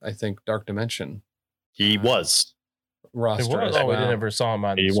Phil's, I think, Dark Dimension. He was. Roster. Oh, we never saw him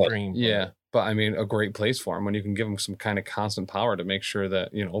on the screen. Yeah. But I mean, a great place for him when you can give him some kind of constant power to make sure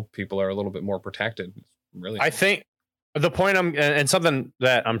that, people are a little bit more protected. Really, I think the point and something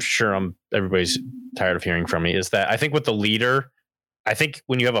that I'm sure everybody's tired of hearing from me is that I think with the leader, I think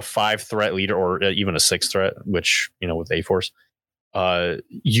when you have a 5-threat leader or even a 6-threat, which, with A-Force,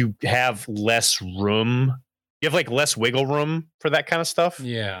 you have less room. You have like less wiggle room for that kind of stuff.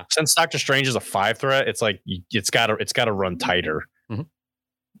 Yeah. Since Doctor Strange is a 5-threat, it's like it's got to run tighter. Mm-hmm.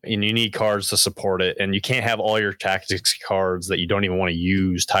 And you need cards to support it, and you can't have all your tactics cards that you don't even want to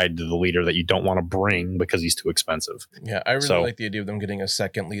use tied to the leader that you don't want to bring because he's too expensive. Yeah, I really like the idea of them getting a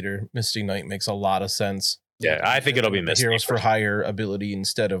second leader. Misty Knight makes a lot of sense. Yeah, I think it'll be Misty. Heroes for higher ability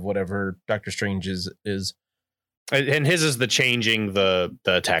instead of whatever Doctor Strange is. And his is the changing the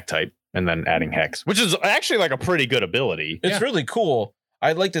attack type and then adding Hex, which is actually like a pretty good ability. It's really cool.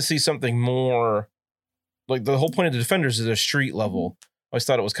 I'd like to see something more like the whole point of the Defenders is a street level. I always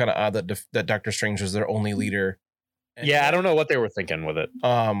thought it was kind of odd that Doctor Strange was their only leader. Yeah, I don't know what they were thinking with it.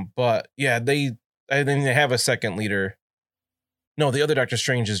 But yeah, they have a second leader. No, the other Doctor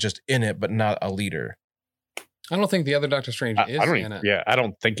Strange is just in it, but not a leader. I don't think the other Doctor Strange is in it. Yeah, I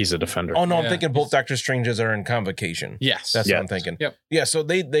don't think he's a defender. Oh no, I'm thinking both Doctor Stranges are in Convocation. Yes, that's what I'm thinking. Yep. Yeah, so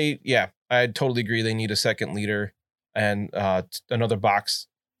I totally agree. They need a second leader and another box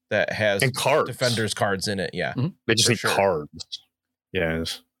that has Defenders cards in it. Yeah, mm-hmm. They just need cards.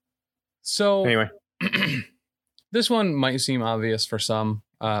 Yes. So anyway, this one might seem obvious for some.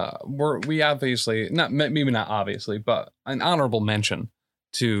 We obviously maybe not obviously, but an honorable mention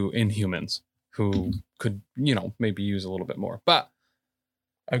to Inhumans, who could maybe use a little bit more. But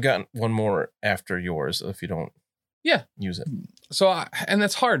I've got one more after yours if you don't. Yeah, use it. So and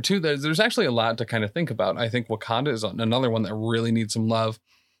that's hard too. There's actually a lot to kind of think about. I think Wakanda is another one that really needs some love,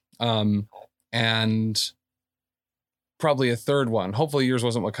 and probably a third one. Hopefully yours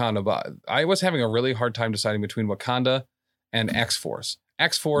wasn't Wakanda, but I was having a really hard time deciding between Wakanda and X-Force.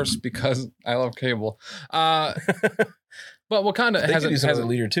 X-Force because I love Cable. But Wakanda has a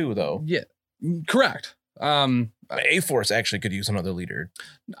leader too, though. Yeah, correct. A-Force actually could use another leader.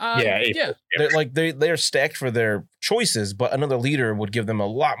 Yeah. They're stacked for their choices, but another leader would give them a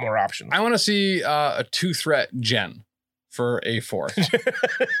lot more options. I want to see a 2-threat Jen for A-Force.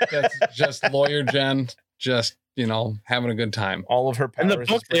 That's just lawyer Jen, just having a good time. All of her powers. In the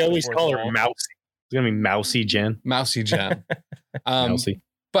book, they always call her Mousy. It's gonna be Mousy Jen. Mousy Jen. Mousy.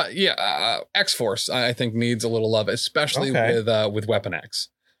 But yeah, X-Force I think needs a little love, especially with Weapon X,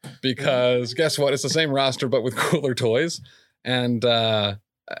 because guess what? It's the same roster but with cooler toys, and I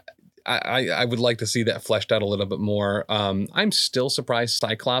would like to see that fleshed out a little bit more. I'm still surprised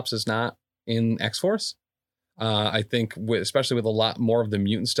Cyclops is not in X-Force. I think especially with a lot more of the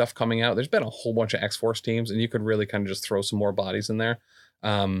mutant stuff coming out, there's been a whole bunch of X-Force teams, and you could really kind of just throw some more bodies in there.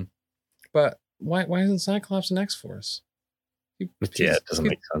 But why isn't Cyclops in X-Force? It doesn't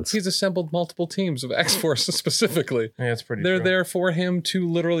make sense. He's assembled multiple teams of X-Force specifically. Yeah, it's pretty. They're there for him to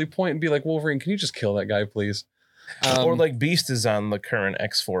literally point and be like, Wolverine, can you just kill that guy, please? Or like Beast is on the current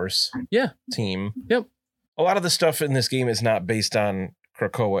X-Force team. Yep. A lot of the stuff in this game is not based on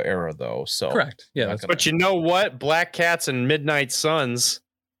Krakoa era though, so correct. Yeah, but you know what? Black Cats and Midnight Suns,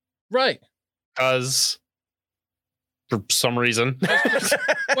 right? Because for some reason,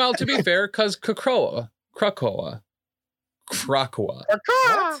 well, to be fair, because Krakoa.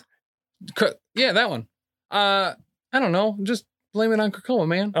 Yeah, that one. I don't know. Just blame it on Krakoa,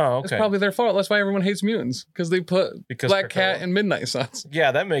 man. Oh, okay. It's probably their fault. That's why everyone hates mutants, because they put Black Cat and Midnight Suns.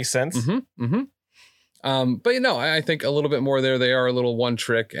 Yeah, that makes sense. But I think a little bit more there. They are a little one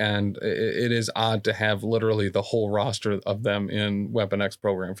trick, and it is odd to have literally the whole roster of them in Weapon X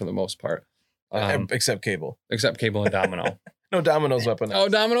program for the most part. Except Cable. Except Cable and Domino. No, Domino's Weapon X. Oh,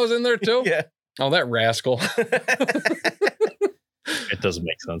 Domino's in there too? Yeah. Oh, that rascal. It doesn't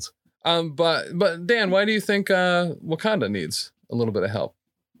make sense. But Dan, why do you think Wakanda needs a little bit of help?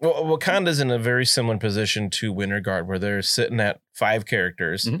 Well, Wakanda's in a very similar position to Winter Guard, where they're sitting at 5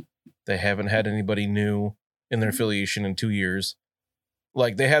 characters. Mm-hmm. They haven't had anybody new in their affiliation in 2 years.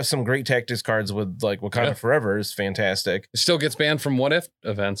 Like, they have some great tactics cards with, like, Wakanda Forever is fantastic. It still gets banned from What If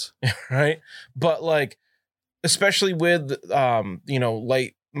events. Right? But, like, especially with,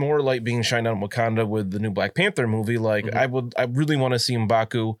 light more light being shined on Wakanda with the new Black Panther movie. Like Mhm. I really want to see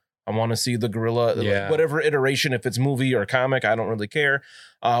M'Baku. I want to see the gorilla, Yeah. whatever iteration, if it's movie or comic, I don't really care.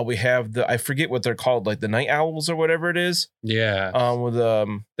 We have I forget what they're called, like the Night Owls or whatever it is. Yeah. With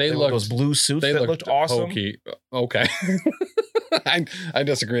They with looked those blue suits they that looked awesome. hokey. Okay. I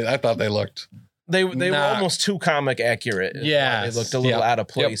disagree. I thought they looked They were Nah. almost too comic accurate. Yes. They looked a little Yep. out of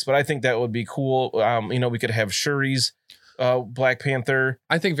place, but I think that would be cool. We could have Shuri's Black Panther.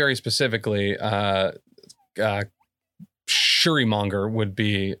 I think very specifically Shuri Monger would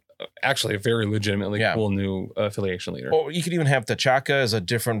be actually a very legitimately Yeah. cool new affiliation leader. Or you could even have T'Chaka as a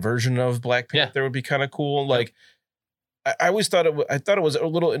different version of Black Yeah. Panther. Would be kind of cool. Like I always thought I thought it was a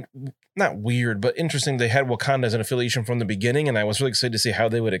little not weird, but interesting. They had Wakanda as an affiliation from the beginning, and I was really excited to see how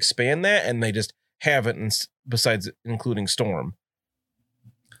they would expand that, and they just haven't. Besides including Storm,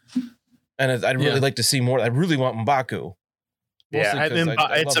 and I'd really like to see more. I really want M'Baku. Yeah, Mostly 'cause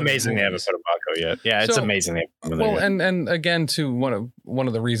I it's love amazing they haven't movies. put M'Baku yet. Yeah, it's So- amazing they haven't put him in Well, there yet. and again, too, one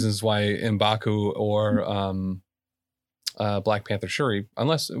of the reasons why M'Baku or Black Panther Shuri,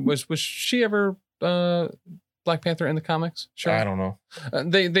 unless was she ever Black Panther in the comics? Sure, I don't know.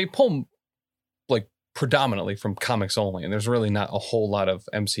 They pull like predominantly from comics only, and there's really not a whole lot of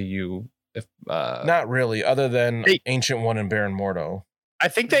MCU. If Not really, other than Hey. Ancient One and Baron Mordo. I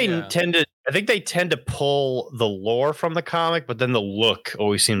think they Yeah. tend to pull the lore from the comic, but then the look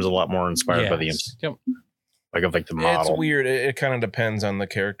always seems a lot more inspired by the yes. Yep. like the It's model. weird. It kind of depends on the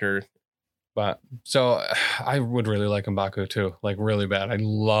character. But so I would really like M'Baku too, like really bad. I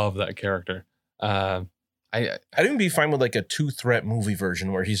love that character. I'd even be fine with like a 2-threat movie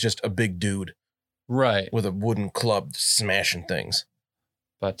version where he's just a big dude Right. with a wooden club smashing things.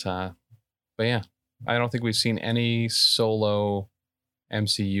 But yeah, I don't think we've seen any solo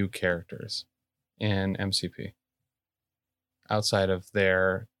MCU characters in MCP outside of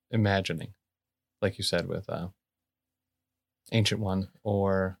their imagining, like you said with Ancient One,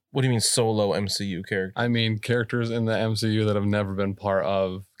 or What do you mean solo MCU character? I mean characters in the MCU that have never been part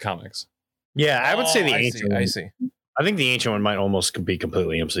of comics. Yeah, I would say the I ancient. see, One, I see. I think the ancient one might almost be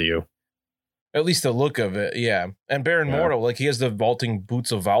completely MCU. At least the look of it, yeah. And Baron Yeah. Mordo, like he has the vaulting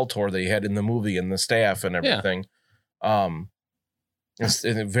boots of Valtor that he had in the movie and the staff and Yeah. everything. It's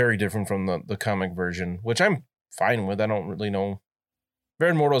very different from the comic version, which I'm fine with. I don't really know.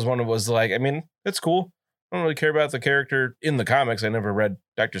 Baron Mordo's one was like, I mean, it's cool. I don't really care about the character in the comics. I never read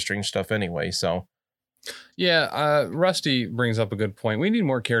Doctor Strange stuff anyway, so Yeah, Rusty brings up a good point. We need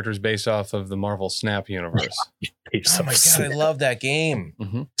more characters based off of the Marvel Snap universe. oh my god, I love that game.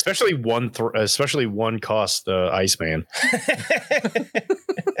 Mhm. especially one cost Iceman.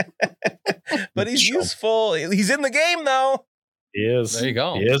 But he's useful. He's in the game though. He is. There you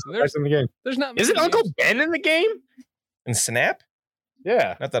go. He is There's, in the game. there's not. Is it many Uncle games. Ben in the game? And Snap?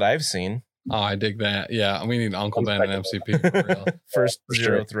 Yeah. Not that I've seen. Oh, I dig that. Yeah, we need Uncle Ben and MCP for real. First For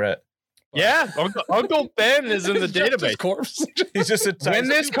zero sure. threat. Yeah, Uncle Ben is in the Just his database. corpse. He's just a When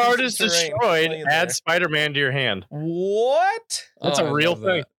this piece card of is terrain destroyed, laying there. add Spider-Man to your hand. What? That's Oh, a I real love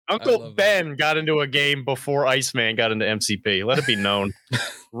thing. that. Uncle love Ben got into a game before Iceman got into MCP. Let it be known.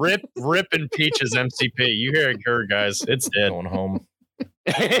 Rip and Peach's MCP. You hear it here, guys. It's dead. Going home.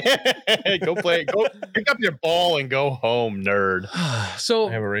 Go play. Go pick up your ball and go home, nerd. So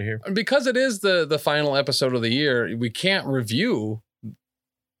I have it right here. because it is the final episode of the year, we can't review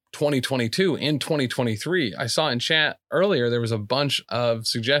 2022 in 2023. I saw in chat earlier there was a bunch of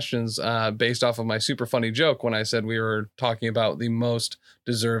suggestions based off of my super funny joke when I said we were talking about the most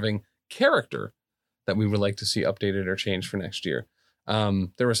deserving character that we would like to see updated or changed for next year.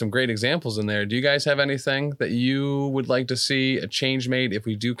 There were some great examples in there. Do you guys have anything that you would like to see a change made if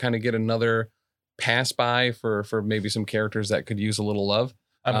we do kind of get another pass by for maybe some characters that could use a little love?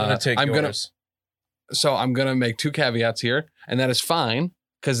 I'm gonna take yours. So I'm going to make two caveats here, and that is fine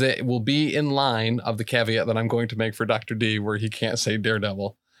because it will be in line of the caveat that I'm going to make for Dr. D where he can't say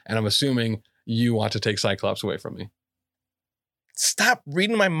Daredevil. And I'm assuming you want to take Cyclops away from me. Stop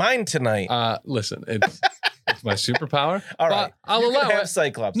reading my mind tonight. Listen, it's my superpower. All but right, I'll you can allow have it.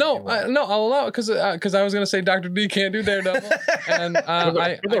 Cyclops. No, I'll allow it because I was going to say Dr. D can't do Daredevil. And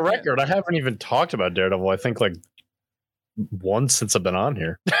For the record, I haven't even talked about Daredevil. I think like once since I've been on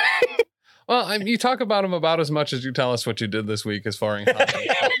here. Well, you talk about him about as much as you tell us what you did this week as far as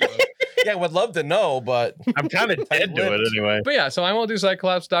Yeah, I would love to know, but I'm kind of dead to it anyway. But yeah, so I won't do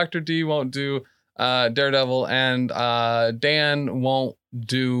Cyclops. Dr. D won't do Daredevil, and Dan won't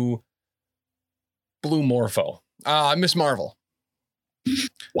do Blue Morpho. Miss Marvel.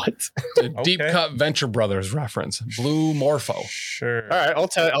 What? The Deep Cut Venture Brothers reference. Blue Morpho. sure. All right,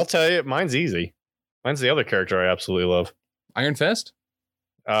 I'll tell you. Mine's easy. Mine's the other character I absolutely love. Iron Fist?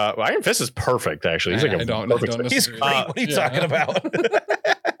 Iron Fist is perfect, actually. He's like I don't He's great. What are you talking about?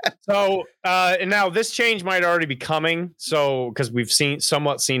 So, and now this change might already be coming. So, because we've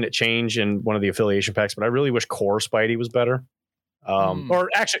somewhat seen it change in one of the affiliation packs, but I really wish Core Spidey was better. Or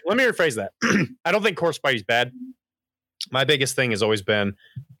actually, let me rephrase that. I don't think Core Spidey's bad. My biggest thing has always been,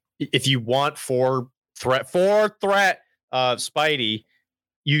 if you want four threat Spidey,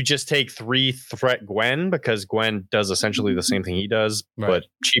 you just take 3 threat Gwen, because Gwen does essentially the same thing he does, but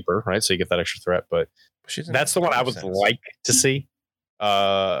cheaper, right? So you get that extra threat. But that's the one I would like to see.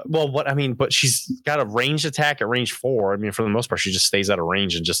 But she's got a ranged attack at range 4. I mean, for the most part, she just stays out of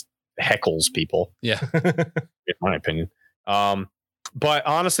range and just heckles people. Yeah, in my opinion. But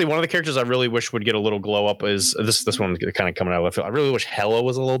honestly, one of the characters I really wish would get a little glow up is this one kind of coming out of left field. I really wish Hela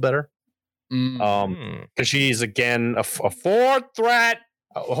was a little better. Because she's again a 4 threat.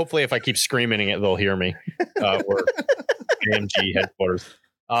 Hopefully, if I keep screaming it, they'll hear me. We're AMG headquarters.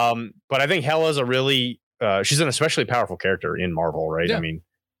 But I think Hela's she's an especially powerful character in Marvel, right? Yeah. I mean,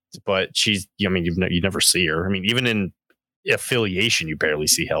 but you never see her. I mean, even in affiliation, you barely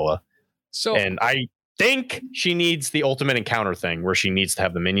see Hela. So, and I think she needs the ultimate encounter thing where she needs to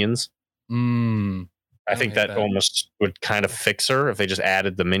have the minions. I think that almost would kind of fix her if they just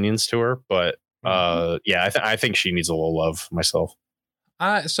added the minions to her. But I think she needs a little love myself.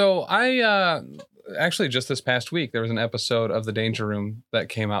 So I actually just this past week there was an episode of The Danger Room that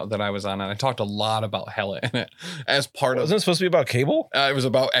came out that I was on, and I talked a lot about Hela in it as part of. Wasn't it supposed to be about Cable? It was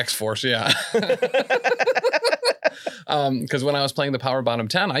about X-Force, yeah. Because when I was playing the Power Bottom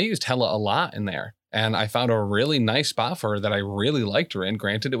 10, I used Hela a lot in there, and I found a really nice spot for her that I really liked her in.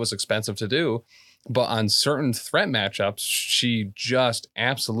 Granted, it was expensive to do, but on certain threat matchups, she just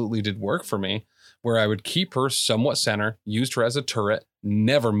absolutely did work for me, where I would keep her somewhat center, used her as a turret,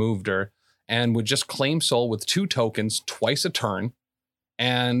 never moved her, and would just claim soul with 2 tokens twice a turn,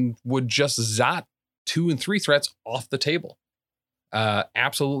 and would just zot 2 and 3 threats off the table.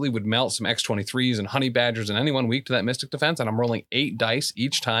 Absolutely would melt some X-23s and honey badgers and anyone weak to that mystic defense, and I'm rolling 8 dice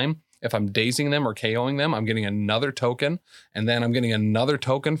each time. If I'm dazing them or KOing them, I'm getting another token, and then I'm getting another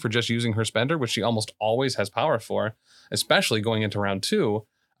token for just using her spender, which she almost always has power for, especially going into round 2.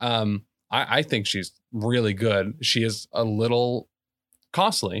 I think she's really good. She is a little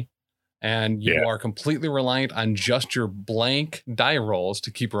costly, and you are completely reliant on just your blank die rolls to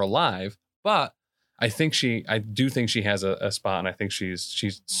keep her alive. But I do think she has a spot, and I think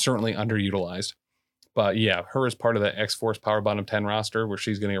she's certainly underutilized. But yeah, her as part of the X-Force Power Bottom 10 roster, where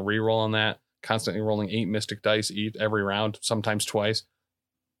she's getting a reroll on that, constantly rolling 8 mystic dice every round, sometimes twice.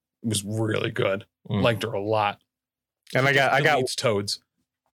 It was really good. Liked her a lot. And I got Toads.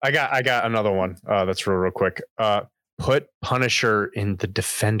 I got another one that's real quick. Put Punisher in the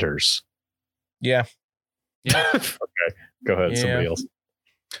Defenders. Yeah. Okay, go ahead. Yeah. Somebody else.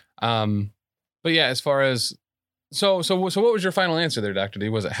 But yeah, as far as so what was your final answer there, Dr. D?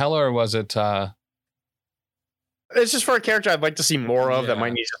 Was it Hela or was it? It's just for a character I'd like to see more of that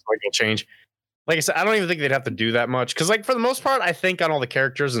might need just like a change. Like I said, I don't even think they'd have to do that much because, like, for the most part, I think on all the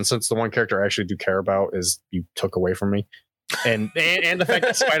characters, and since the one character I actually do care about is you took away from me, and the fact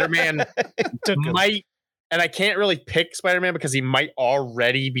that Spider-Man might, and I can't really pick Spider-Man because he might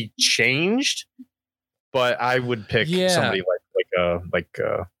already be changed, but I would pick somebody like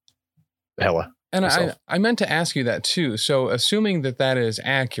Hela. And I meant to ask you that too. So assuming that is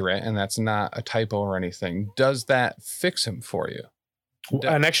accurate and that's not a typo or anything, does that fix him for you?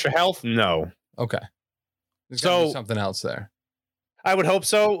 An extra health? No. Okay. There's gotta be something else there. I would hope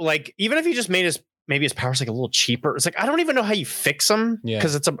so. Like, even if he just made maybe his powers like a little cheaper. It's like, I don't even know how you fix him. Yeah.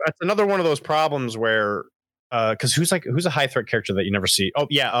 Because it's another one of those problems where because who's a high threat character that you never see? Oh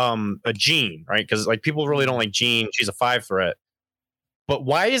yeah, a Jean, right? Because like people really don't like Jean. She's a 5 threat. But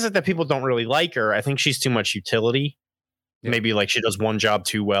why is it that people don't really like her? I think she's too much utility. Yeah. Maybe like she does one job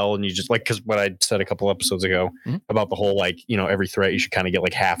too well, and you just like, because what I said a couple episodes ago about the whole like, you know, every threat you should kind of get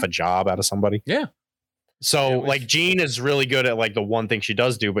like half a job out of somebody. Yeah. So like Jean is really good at like the one thing she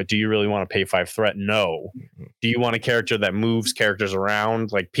does do, but do you really want to pay 5 threat? No. Do you want a character that moves characters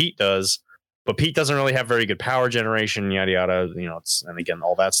around like Pete does? But Pete doesn't really have very good power generation, yada yada. You know, and again,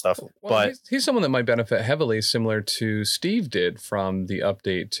 all that stuff. Well, but he's someone that might benefit heavily, similar to Steve did from the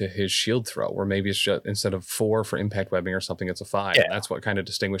update to his shield throw, where maybe it's just instead of 4 for impact webbing or something, it's a 5. Yeah. And that's what kind of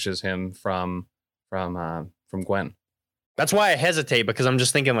distinguishes him from Gwen. That's why I hesitate, because I'm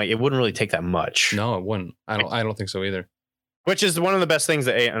just thinking like it wouldn't really take that much. No, it wouldn't. I don't think so either. Which is one of the best things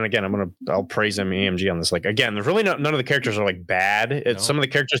that, and again, I'll praise him AMG on this. Like, again, there's really none of the characters are like bad. It's some of the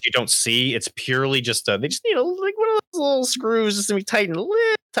characters you don't see. It's purely just they just need like one of those little screws just to be tightened a little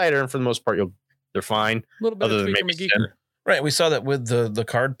tighter, and for the most part, they're fine. A little bit other of than maybe maybe Geeker. Right. We saw that with the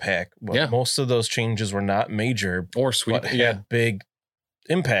card pack. Yeah. Most of those changes were not major or sweet. but had big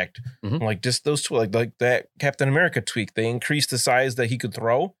impact. Mhm. Like just those two, like that Captain America tweak. They increased the size that he could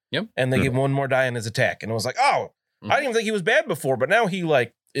throw. Yep. And they gave him one more die in his attack. And it was like, oh, I didn't even think he was bad before, but now he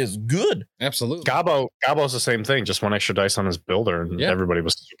like is good. Absolutely. Gabo's the same thing, just one extra dice on his builder, and everybody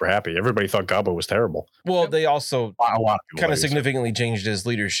was super happy. Everybody thought Gabo was terrible. Well, they also A lot of kind of significantly changed his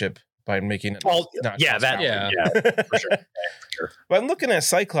leadership by making it. Well, not yeah, cost that, power. yeah, for sure. But I'm looking at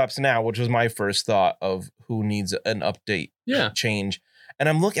Cyclops now, which was my first thought of who needs an update, change. And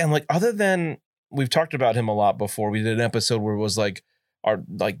I'm like, other than we've talked about him a lot before. We did an episode where it was like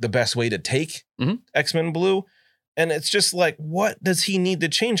the best way to take X-Men Blue. And it's just like, what does he need to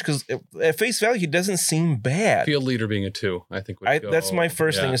change? Because at face value, he doesn't seem bad. Field leader being a 2, I think. That's my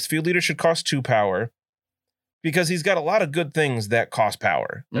first thing is field leader should cost 2 power. Because he's got a lot of good things that cost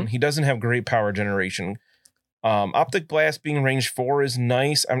power. And he doesn't have great power generation. Optic Blast being range 4 is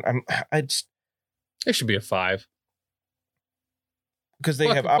nice. It should be a 5. Because they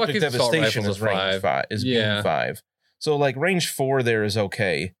have Optic Devastation as range 5. Being 5. So like range 4 there is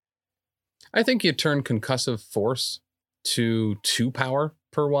okay. I think you turn Concussive Force to 2 power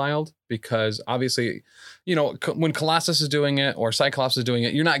per wild, because obviously, when Colossus is doing it or Cyclops is doing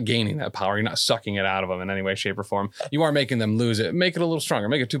it, you're not gaining that power. You're not sucking it out of them in any way, shape, or form. You are making them lose it. Make it a little stronger.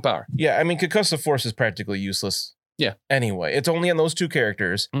 Make it 2 power. Yeah, I mean, Concussive Force is practically useless. Yeah. Anyway, it's only on those 2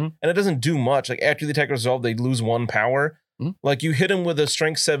 characters, and it doesn't do much. Like after the attack resolved, they lose 1 power. Like you hit them with a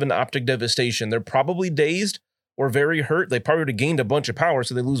Strength 7 Optic Devastation. They're probably dazed or very hurt. They probably would have gained a bunch of power,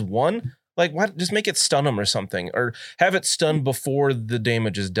 so they lose 1. Like, what? Just make it stun them or something, or have it stun before the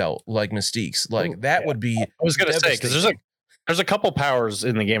damage is dealt, like Mystique's. Like that would be. I was gonna say, because there's a couple powers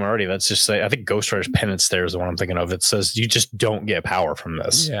in the game already. That's just say, I think Ghost Rider's Penance there is the one I'm thinking of. It says you just don't get power from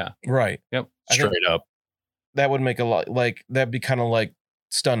this. Yeah. Right. Yep. Straight up. That would make a lot. Like that'd be kind of like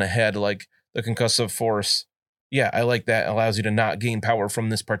stun ahead, like the Concussive Force. Yeah, I like that. It allows you to not gain power from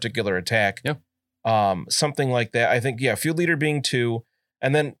this particular attack. Yeah. Something like that. I think field leader being 2,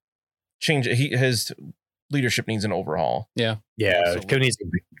 and then change it. His leadership needs an overhaul. Yeah, it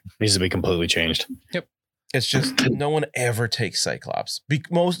needs to be completely changed. Yep. It's just no one ever takes Cyclops,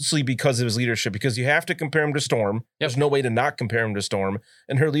 mostly because of his leadership. Because you have to compare him to Storm. There's no way to not compare him to Storm,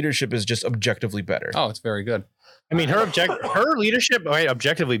 and her leadership is just objectively better. Oh, it's very good. I mean, her leadership might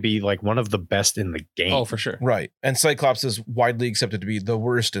objectively be like one of the best in the game. Oh, for sure. Right. And Cyclops is widely accepted to be the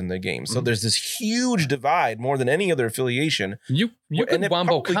worst in the game. So there's this huge divide, more than any other affiliation. You could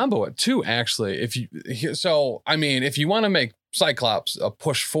combo it too, actually. If you want to make Cyclops a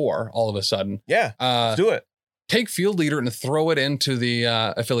push 4 all of a sudden. Yeah. Let's do it. Take field leader and throw it into the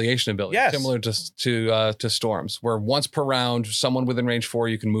affiliation ability, similar to Storm's, where once per round, someone within range 4,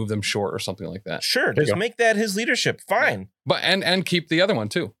 you can move them short or something like that. Sure, just make that his leadership. Fine, but and keep the other one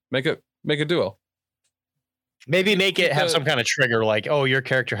too. Make a duo. Maybe make it have some kind of trigger, like your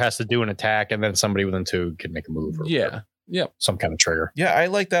character has to do an attack, and then somebody within 2 can make a move. Or whatever. Some kind of trigger. Yeah, I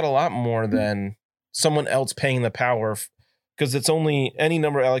like that a lot more than someone else paying the power. Because it's only any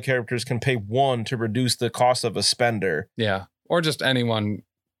number of allied characters can pay 1 to reduce the cost of a spender. Yeah. Or just anyone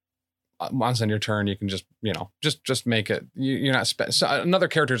once on your turn, you can just make it. You're not so another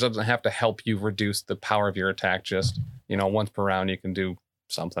character doesn't have to help you reduce the power of your attack. Just, once per round, you can do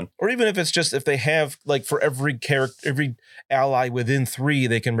something. Or even if it's just if they have like for every character, every ally within 3,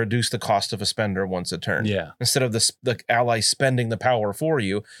 they can reduce the cost of a spender once a turn. Yeah. Instead of the ally spending the power for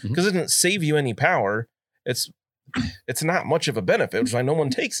you, because it doesn't save you any power. It's not much of a benefit, which is why no one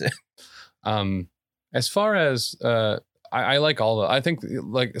takes it. As far as I like I think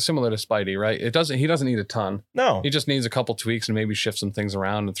like similar to Spidey, right? He doesn't need a ton. No. He just needs a couple tweaks and maybe shift some things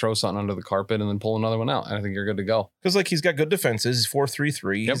around and throw something under the carpet and then pull another one out. And I think you're good to go. Because like he's got good defenses. He's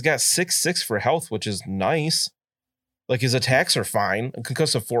 4-3-3. He's got 6-6 for health, which is nice. Like his attacks are fine.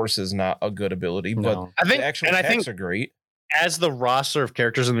 Concussive Force is not a good ability, but the actual attacks are great. As the roster of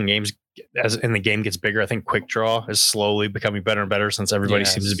characters in the game gets bigger, I think Quick Draw is slowly becoming better and better since everybody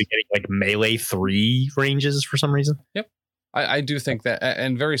seems to be getting like melee 3 ranges for some reason. Yep. I do think that,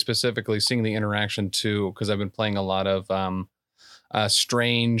 and very specifically seeing the interaction too, because I've been playing a lot of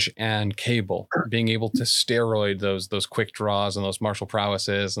Strange and Cable, being able to steroid those quick draws and those martial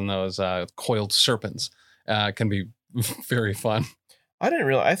prowesses and those coiled serpents can be very fun. I didn't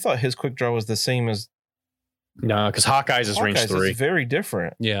realize. I thought his Quick Draw was the same as. No, because Hawkeye's is range 3. It's very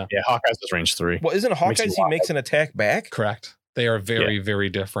different. Yeah. Yeah, Hawkeye's is range 3. Well, isn't Hawkeye's he makes an attack back? Correct. They are very, very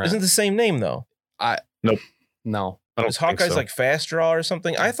different. Isn't the same name though? Nope. No. Is Hawkeye's like fast draw or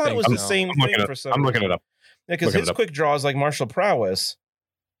something? I thought it was the same thing for some. I'm looking it up. Yeah, because his quick draw is like martial prowess.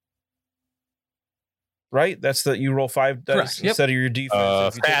 right? That's you roll 5 dice Correct. Yep. instead of your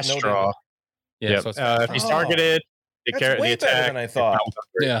defense. If you Fast take no draw. damage. Yeah. Yep. So it's If he's targeted, the That's way the better attack. than I thought.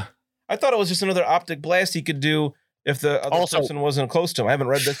 yeah. I thought it was just another optic blast he could do if the other Also, person wasn't close to him. I haven't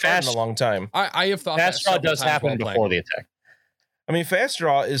read this card in a long time. I have thought Fast that draw several does times happen while before playing. the attack. I mean, fast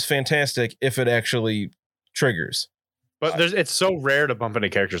draw is fantastic if it actually triggers. But it's so rare to bump into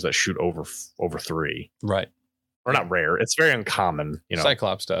characters that shoot over 3. Right. Or not rare. It's very uncommon. You know,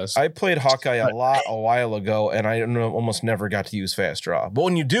 Cyclops does. I played Hawkeye a lot a while ago, and I almost never got to use fast draw. But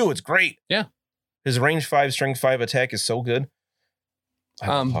when you do, it's great. Yeah. His range 5, strength 5 attack is so good. I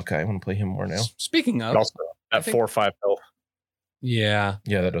love Hawkeye. I want to play him more now. Speaking of, but also I at think- 4 or 5 health. yeah.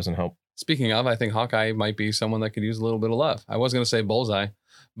 Yeah, that doesn't help. Speaking of, I think Hawkeye might be someone that could use a little bit of love. I was going to say Bullseye,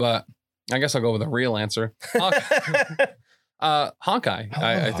 but I guess I'll go with a real answer. Hawkeye,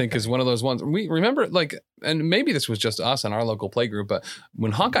 I think, is one of those ones. We remember, and maybe this was just us in our local play group, but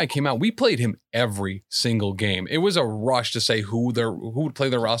when Hawkeye came out, we played him every single game. It was a rush to say who would play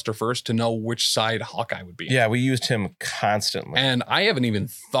the roster first to know which side Hawkeye would be. Yeah, we used him constantly. And I haven't even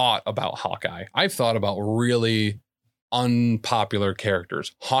thought about Hawkeye. I've thought about really unpopular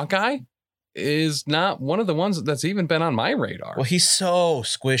characters. Hawkeye is not one of the ones that's even been on my radar. Well, he's so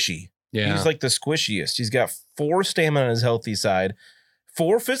squishy. Yeah. He's like the squishiest. He's got 4 stamina on his healthy side.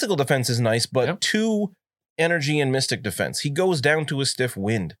 4 physical defense is nice, but 2 energy and mystic defense. He goes down to a stiff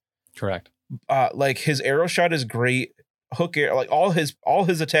wind. Correct. Like his arrow shot is great. Hook air, like all his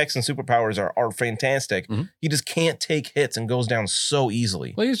attacks and superpowers are fantastic. Mhm. He just can't take hits and goes down so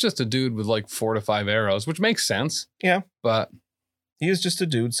easily. Well, he's just a dude with like 4 to 5 arrows, which makes sense. Yeah. But He is just a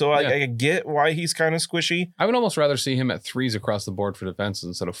dude. So Yeah. I get why he's kind of squishy. I would almost rather see him at 3s across the board for defenses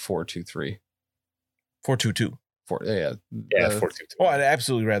instead of 4-2-3. 4-2-2. 4, yeah. Yeah, 4-2-2. Well, I'd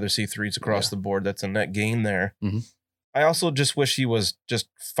absolutely rather see 3s across the board. That's a net gain there. Mhm. I also just wish he was just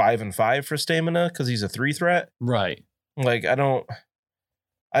 5 and 5 for stamina because he's a 3 threat. Right. Like I don't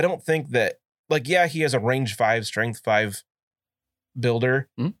think that, like, yeah, he has a range 5, strength 5 builder.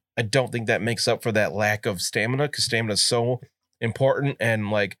 Mhm. I don't think that makes up for that lack of stamina because stamina is so important and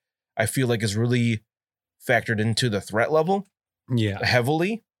like I feel like is really factored into the threat level Yeah.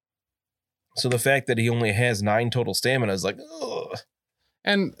 heavily. So the fact that he only has 9 total stamina is like, ugh.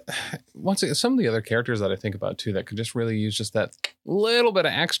 And once again, some of the other characters that I think about too that could just really use just that little bit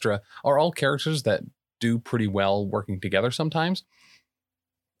of extra are all characters that do pretty well working together sometimes.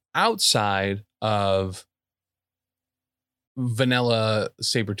 Outside of vanilla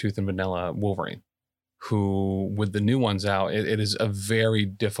Sabretooth and vanilla Wolverine, who with the new ones out, it is a very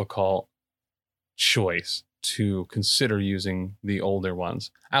difficult choice to consider using the older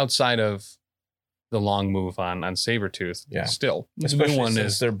ones outside of the long move on Sabretooth. Yeah. Still, the Especially new one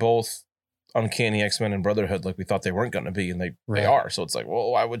since is they're both Uncanny X-Men and Brotherhood like we thought they weren't going to be, and they Right. are. So it's like,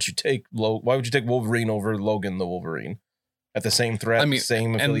 well, why would you take Wolverine over Logan the Wolverine at the same threat, I mean,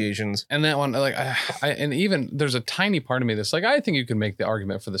 same and- affiliations? And that one, like, and even there's a tiny part of me that's like, I think you could make the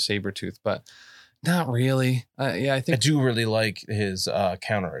argument for the Sabretooth, but not really. Yeah, I I think, do really like his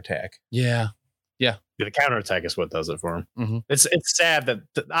counterattack. yeah, The counterattack is what does it for him. Mhm. It's sad that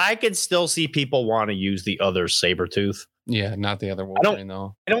I could still see people want to use the other Sabretooth. yeah, not the other Wolverine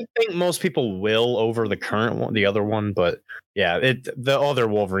though. I don't think most people will over the current one, the other one, but yeah, the other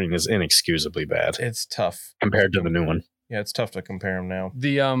Wolverine is inexcusably bad It's tough. compared to the new one. Yeah, it's tough to compare them now.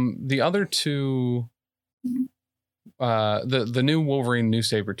 The other two, the new Wolverine, new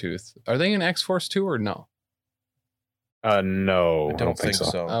Sabretooth, are they in X-Force 2 or no? No, I don't think so.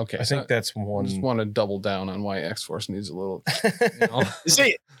 Okay, I think that's I one. just want to double down on why X-Force needs a little, you know?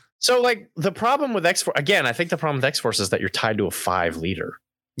 See, so like the problem with X-Force, again, I think the problem with X-Force is that you're tied to a 5 leader.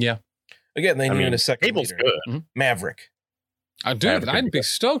 Again, they I need mean, a second Cable's leader. good. Maverick. Dude, Maverick would I'd be be good.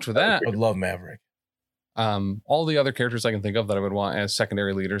 stoked with that. I would love Maverick. All the other characters I can think of that I would want as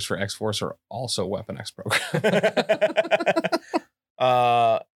secondary leaders for X-Force are also Weapon X program.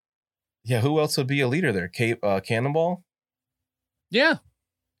 Yeah, who else would be a leader there? Cannonball? Yeah,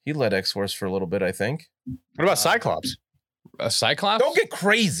 He led X-Force for a little bit, I think. What about Cyclops? a Cyclops. Don't get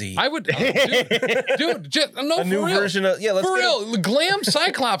crazy. I would, dude. Just, no, a for new real. version of let's For get real, glam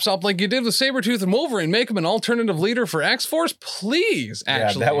Cyclops up like you did with Sabretooth and Wolverine. Make him an alternative leader for X-Force, please. Yeah,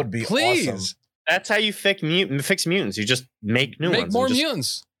 Actually, that would be please. awesome. That's how you fix mutants. You just make new Make ones. more and just-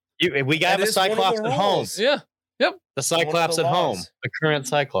 mutants. We got That a is one of the Cyclops at home. rules. Yeah. The Cyclops the at home. laws. The current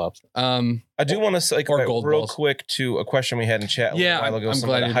Cyclops. I do want to say Or Gold real Balls. quick to a question we had in chat a Yeah, while ago. I'm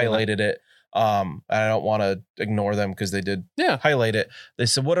Somebody glad you did highlighted it. I don't want to ignore them because they did Yeah. highlight it. They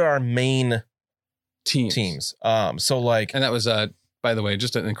said, "What are our main Teams. So like, And that was, by the way,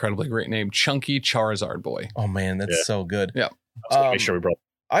 just an incredibly great name, Chunky Charizard Boy. oh man, that's Yeah. so good. Yeah. So make sure we brought.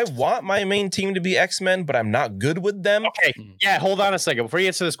 I want my main team to be X-Men, but I'm not good with them. Okay, yeah, hold on a second. Before you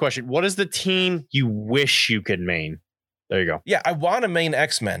answer this question, what is the team you wish you could main? There you go. Yeah, I want to main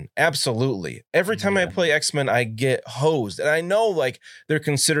X-Men. Absolutely. Every time I play X-Men, I get hosed. And I know like they're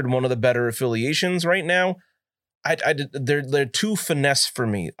considered one of the better affiliations right now. They're too finesse for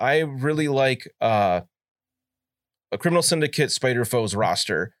me. I really like a Criminal Syndicate Spider Foes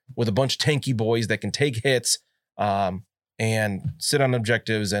roster with a bunch of tanky boys that can take hits and sit on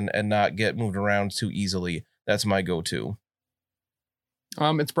objectives and not get moved around too easily. That's my go-to.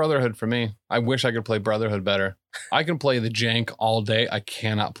 It's Brotherhood for me. I wish I could play Brotherhood better. I can play the jank all day. I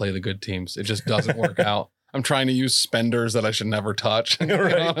cannot play the good teams. It just doesn't work out. I'm trying to use spenders that I should never touch. You know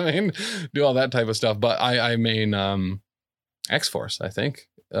what I mean? Do all that type of stuff. But I main X-Force, I think,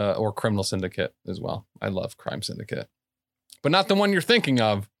 or Criminal Syndicate as well. I love Crime Syndicate, but not the one you're thinking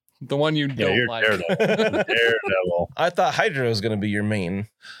of. The one you don't like. Daredevil. I thought Hydra was going to be your main.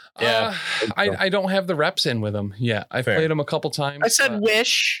 Yeah, I don't have the reps in with him yet. I've played him a couple times. I said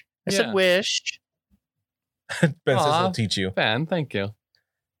wish. I said wish. Ben says he'll teach you. Ben, thank you.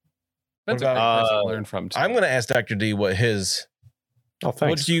 Ben's What a great person to learn from too. I'm going to ask Dr. D what his. Oh,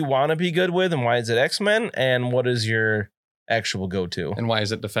 thanks. What do you want to be good with, and why is it X-Men? And what is your actual go-to? And why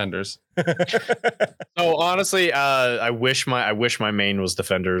is it Defenders? So honestly, I wish my main was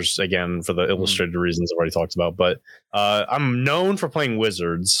Defenders again for the illustrated reasons I've already talked about. But I'm known for playing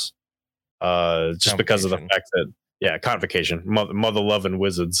Wizards, just because of the fact that Convocation, mother loving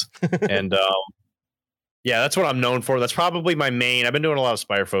Wizards, and yeah, that's what I'm known for. That's probably my main. I've been doing a lot of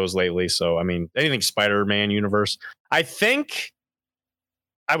Spider Foes lately, so I mean anything Spider-Man universe. I think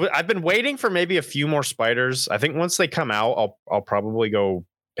I've been waiting for maybe a few more spiders. I think once they come out, I'll probably go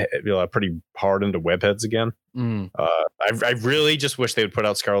pretty hard into webheads again. I really just wish they would put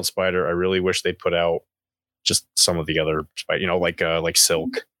out Scarlet Spider. I really wish they'd put out just some of the other spider, like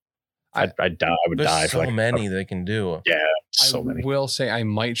Silk. I would die. So many they can do. Yeah, so many. I will say I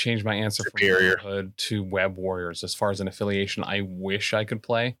might change my answer Superior. from Brotherhood to Web Warriors as far as an affiliation. I wish I could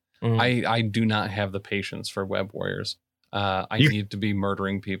play. I do not have the patience for Web Warriors. I need to be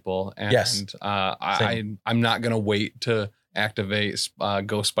murdering people, and I'm not gonna wait to activate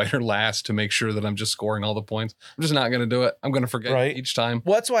Ghost Spider last to make sure that I'm just scoring all the points. I'm just not gonna do it. I'm gonna forget each time.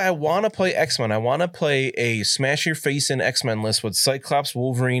 Well, that's why I want to play X-Men. I want to play a smash your face in X-Men list with Cyclops,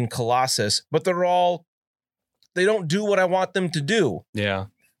 Wolverine, Colossus, but they don't do what I want them to do. Yeah.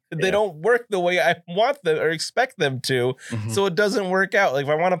 They don't work the way I want them or expect them to, so it doesn't work out. Like if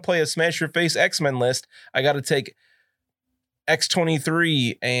I want to play a smash your face X-Men list, I got to take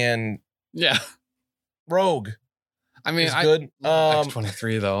X-23 and Rogue. I mean, good.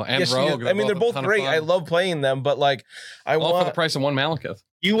 X-23 though, and Rogue. I mean, they're both great. I love playing them, but like, I want for the price of one Malekith.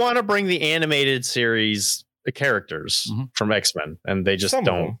 You want to bring the animated series characters from X-Men, and they just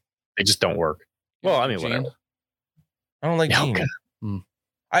don't. They just don't work. Well, I mean, whatever. I don't like Jean.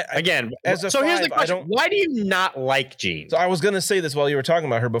 Here's the question: why do you not like Jean? So I was going to say this while you were talking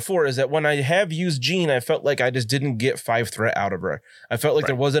about her before, is that when I have used Jean, I felt like I just didn't get 5 threat out of her. I felt like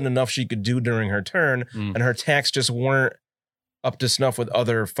there wasn't enough she could do during her turn, and her attacks just weren't up to snuff with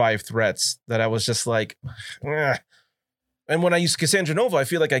other 5 threats that I was just like, eh. And when I use Cassandra Nova, I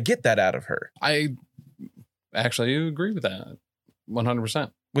feel like I get that out of her. I actually agree with that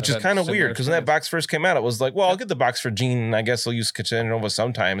 100%. Which is kind of weird because when that box first came out, it was like, well, I'll get the box for Jean, and I guess I'll use Cassandra Nova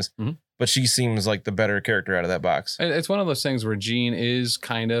sometimes. But she seems like the better character out of that box. It's one of those things where Jean is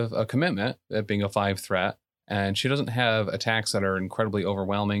kind of a commitment at being a 5 threat, and she doesn't have attacks that are incredibly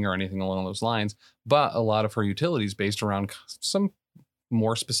overwhelming or anything along those lines, but a lot of her utility is based around some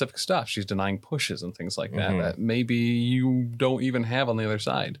more specific stuff. She's denying pushes and things like that that maybe you don't even have on the other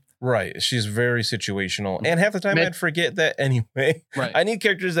side. Right. She's very situational. And half the time I'd forget that anyway. Right. I need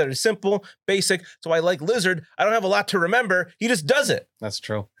characters that are simple, basic. So I like Lizard. I don't have a lot to remember. He just does it. That's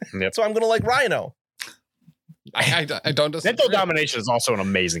true. So I'm going to like Rhino. I don't disagree. Mental Domination is also an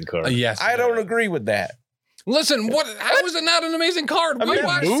amazing card. Yes. I don't agree with that. Listen, how is it not an amazing card? I've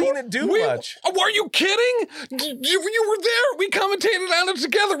never seen it do much. Are you kidding? You were there. We commentated on it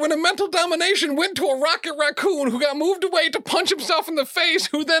together when a Mental Domination went to a Rocket Raccoon who got moved away to punch himself in the face,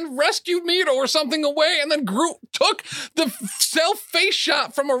 who then rescued Mito or something away, and then Groot took the self-face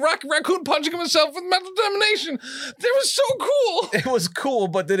shot from a Rocket Raccoon punching himself with Mental Domination. That was so cool. It was cool,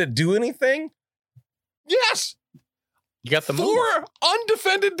 but did it do anything? Yes. You got the 4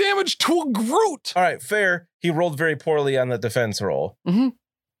 undefended damage to a Groot. All right, fair. He rolled very poorly on the defense roll.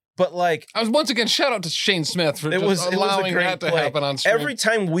 But like, I was once again shout out to Shane Smith for allowing that to happen on stream. Every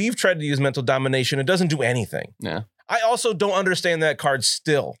time we've tried to use Mental Domination, it doesn't do anything. Yeah. I also don't understand that card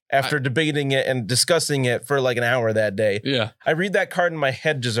still after debating it and discussing it for like an hour that day. Yeah. I read that card and my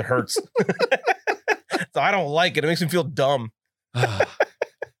head just hurts. So I don't like it. It makes me feel dumb.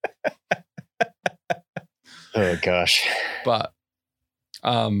 Oh gosh. But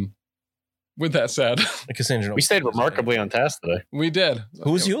with that said, Cassandra, We stayed remarkably on task today. we did.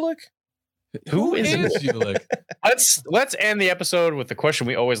 Who's Ulick? Who is it? Ulick? Let's end the episode with the question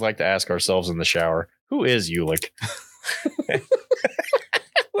we always like to ask ourselves in the shower. Who is Ulick?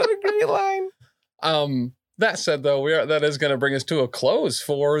 What a great line. That said, though, that is going to bring us to a close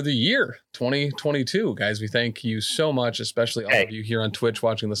for the year 2022. Guys, we thank you so much, especially all of you here on Twitch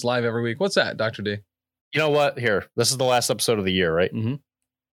watching this live every week. What's that, Dr. D? You know what? Here, this is the last episode of the year, right? Mm-hmm.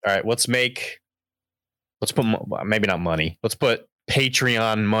 All right, let's put maybe not money. Let's put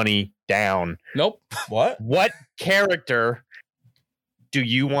Patreon money down. Nope. What character do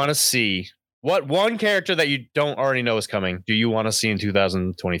you want to see? What one character that you don't already know is coming do you want to see in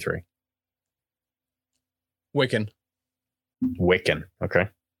 2023? Wiccan. Okay.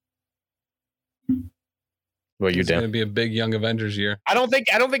 Well, you It's going to did. be a big Young Avengers year. I don't think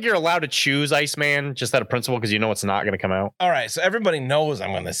you're allowed to choose Iceman just out of principle because you know it's not going to come out. All right. So everybody knows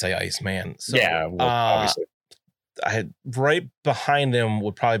I'm going to say Iceman. So, Yeah, well, obviously. right behind him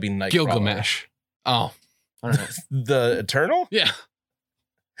would probably be Nightcrawler. Gilgamesh. Oh, I don't know. The Eternal? Yeah.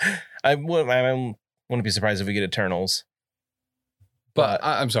 I wouldn't be surprised if we get Eternals. But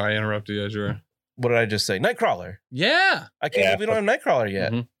I'm sorry, I interrupted you as you were. What did I just say? Nightcrawler. Yeah. I can't believe we don't have Nightcrawler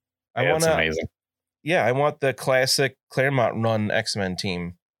yet. Mhm. It's amazing. Yeah, I want the classic Claremont run X-Men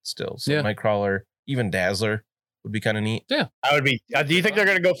team still. So Yeah. Nightcrawler, even Dazzler would be kind of neat. I would be. Do you think they're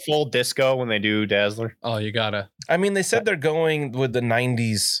going to go full disco when they do Dazzler? Oh, you gotta. I mean, they said they're going with the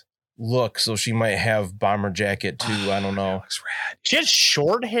 90s look, so she might have bomber jacket too. I don't know. Looks rad. She had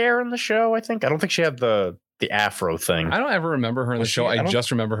short hair in the show. I think. I don't think she had the afro thing. I don't ever remember her in the Was show. she? I I don't- just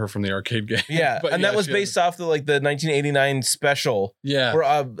remember her from the arcade game. Yeah, But and yeah, that was she had- based off the 1989 special Yeah.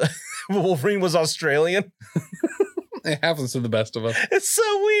 where Wolverine was Australian. It happens to the best of us. It's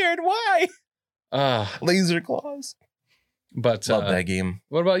so weird. Why? Ah, Laser claws. but Love that game.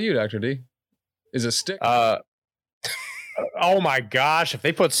 what about you, Dr. D? Is it Stick? Oh my gosh! If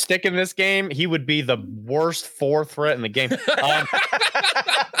they put Stick in this game, he would be the worst 4 threat in the game.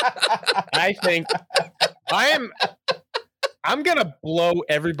 I think I'm gonna blow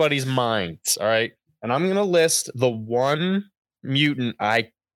everybody's minds. All right, and I'm gonna list the one mutant I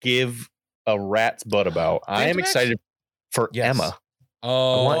give a rat's butt about. I am Phantom X? excited for Yes. Emma.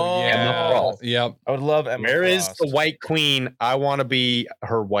 oh, want yeah. Emma Frost. Yep. I would love Emma Where is Frost. the White Queen? I want to be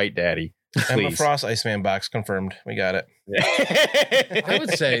her white daddy. Emma Please. Frost Iceman box confirmed. We got it. I would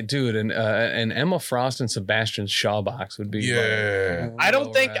say, dude, an Emma Frost and Sebastian Shaw box would be. Yeah. I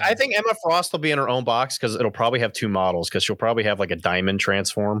don't think. rad. I think Emma Frost will be in her own box because it'll probably have 2 models because she'll probably have like a diamond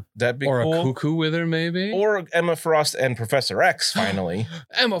transform. That'd be or cool. a cuckoo with her, maybe. Or Emma Frost and Professor X finally.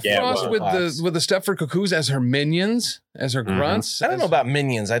 Emma Yeah, Frost well, with box. the Stepford Cuckoos as her minions, as her Mhm. grunts. I don't know about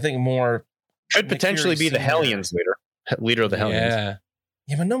minions. I think more. Could Nick potentially Fury be the Sr. Hellions leader of the Hellions. Yeah.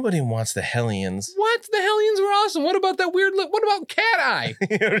 Yeah, but nobody wants the Hellions. What? The Hellions were awesome. What about that weird look? What about Cat Eye?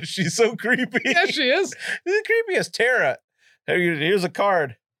 She's so creepy. Yeah, she is. The creepiest Terra. Here's a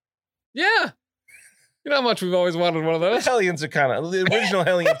card. Yeah. You know how much we've always wanted one of The those? Hellions are kind of the original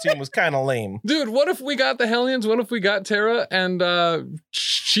Hellion team was kind of lame. Dude, what if we got the Hellions? What if we got Terra and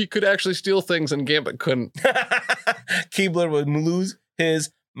she could actually steal things and Gambit couldn't? Keebler would lose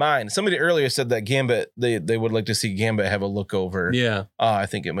his mind. Somebody earlier said that Gambit, they would like to see Gambit have a look over. Yeah. I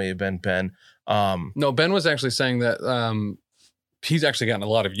think it may have been Ben. No, Ben was actually saying that he's actually gotten a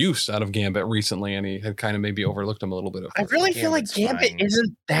lot of use out of Gambit recently, and he had kind of maybe overlooked him a little bit. I really feel like Gambit's Gambit fine.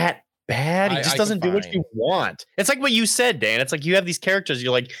 isn't that bad. He I just can doesn't do what fine. you want. It's like what you said, Dan. It's like you have these characters.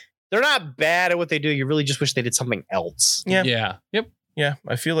 You're like, they're not bad at what they do. You really just wish they did something else. Yeah. Yeah. Yep. Yeah,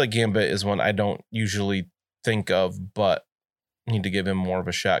 I feel like Gambit is one I don't usually think of, but need to give him more of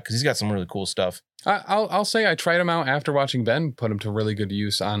a shot because he's got some really cool stuff. I'll say I tried him out after watching Ben put him to really good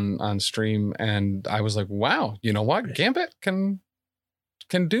use on stream, and I was like, wow, you know what? Gambit can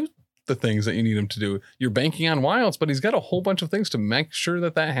do the things that you need him to do. You're banking on Wilds, but he's got a whole bunch of things to make sure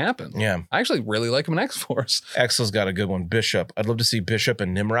that happens. Yeah, I actually really like him in X-Force. Axel's got a good one. Bishop. I'd love to see Bishop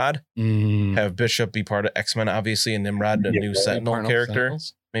and Nimrod. Have Bishop be part of X-Men, obviously, and Nimrod, a new Sentinel Part of character,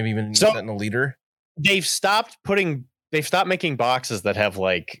 Sentinels. maybe even a new So- Sentinel leader. They've stopped making boxes that have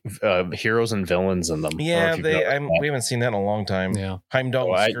like heroes and villains in them. I don't know Yeah, if you've noticed that. we haven't seen that in a long time. Yeah. Heimdall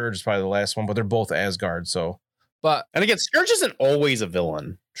Oh, and I- Scourge is probably the last one, but they're both Asgard, so But And again, Scourge isn't always a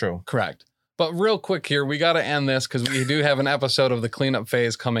villain. true. correct. But real quick here, we got to end this because we do have an episode of the cleanup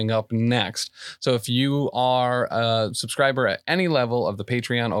phase coming up next. So if you are a subscriber at any level of the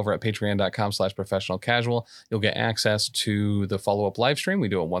Patreon over at patreon.com/professionalcasual, you'll get access to the follow-up live stream. We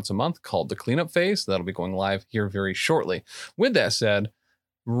do it once a month called the cleanup phase. That'll be going live here very shortly. With that said,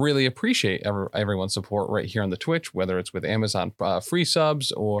 really appreciate everyone's support right here on the Twitch, whether it's with Amazon free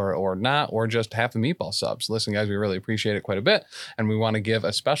subs or not, or just half a meatball subs. Listen, guys, we really appreciate it quite a bit. And we want to give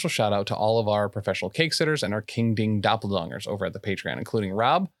a special shout out to all of our professional cake sitters and our King Ding doppelgangers over at the Patreon, including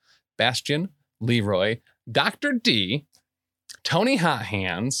Rob, Bastian, Leroy, Dr. D, Tony Hot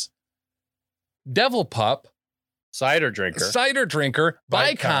Hands, Devil Pup, Cider Drinker,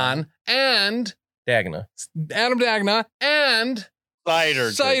 Bicon, and Dagna. Adam Dagna, and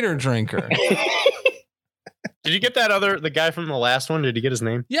Cider Drinker. Did you get the guy from the last one? Did you get his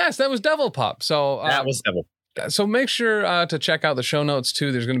name? Yes, that was Devil Pup. So that was Devil. So make sure to check out the show notes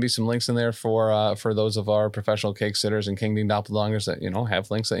too. There's going to be some links in there for those of our professional cake sitters and King Ding doppelgangers that,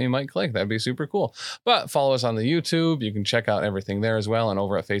 have links that you might click. That'd be super cool. But follow us on the YouTube. You can check out everything there as well. And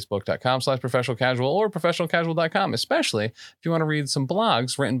over at facebook.com/professionalcasual or professionalcasual.com, especially if you want to read some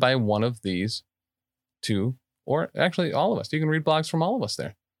blogs written by one of these two, or actually all of us. You can read blogs from all of us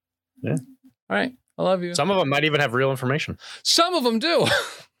there. Yeah. All right. I love you. Some of them might even have real information. Some of them do.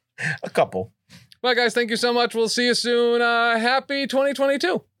 A couple. Well, guys, thank you so much. We'll see you soon. Happy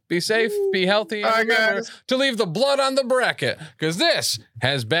 2022. Be safe, be healthy, and remember to leave the blood on the bracket, because this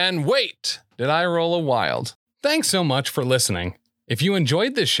has been Wait, Did I Roll a Wild? Thanks so much for listening. If you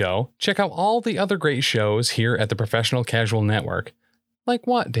enjoyed this show, check out all the other great shows here at the Professional Casual Network. Like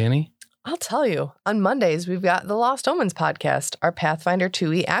what, Danny? I'll tell you. On Mondays, we've got the Lost Omens podcast, our Pathfinder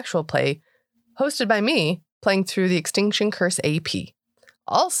 2e actual play, hosted by me, playing through the Extinction Curse AP.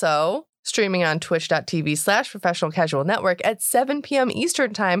 Also, streaming on twitch.tv/Professional Casual Network at 7 p.m.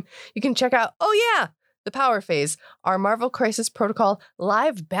 Eastern Time, you can check out, the Power Phase, our Marvel Crisis Protocol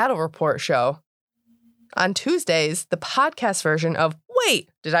live battle report show. On Tuesdays, the podcast version of Wait,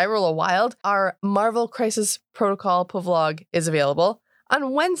 Did I Roll a Wild? Our Marvel Crisis Protocol vlog is available.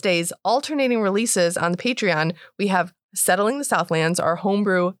 On Wednesdays, alternating releases on the Patreon, we have Settling the Southlands, our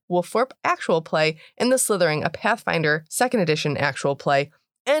homebrew Wolfthorpe actual play, and The Slithering, a Pathfinder 2nd edition actual play.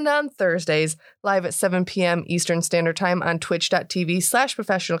 And on Thursdays, live at 7 p.m. Eastern Standard Time on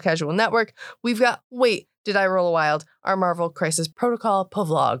twitch.tv/Professional Casual Network, we've got Wait, Did I Roll a Wild? Our Marvel Crisis Protocol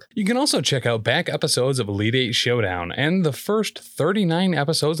vlog. You can also check out back episodes of Elite 8 Showdown and the first 39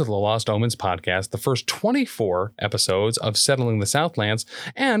 episodes of the Lost Omens podcast, the first 24 episodes of Settling the Southlands,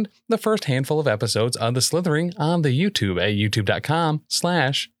 and the first handful of episodes of The Slithering on the YouTube at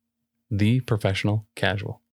youtube.com/TheProfessionalCasual.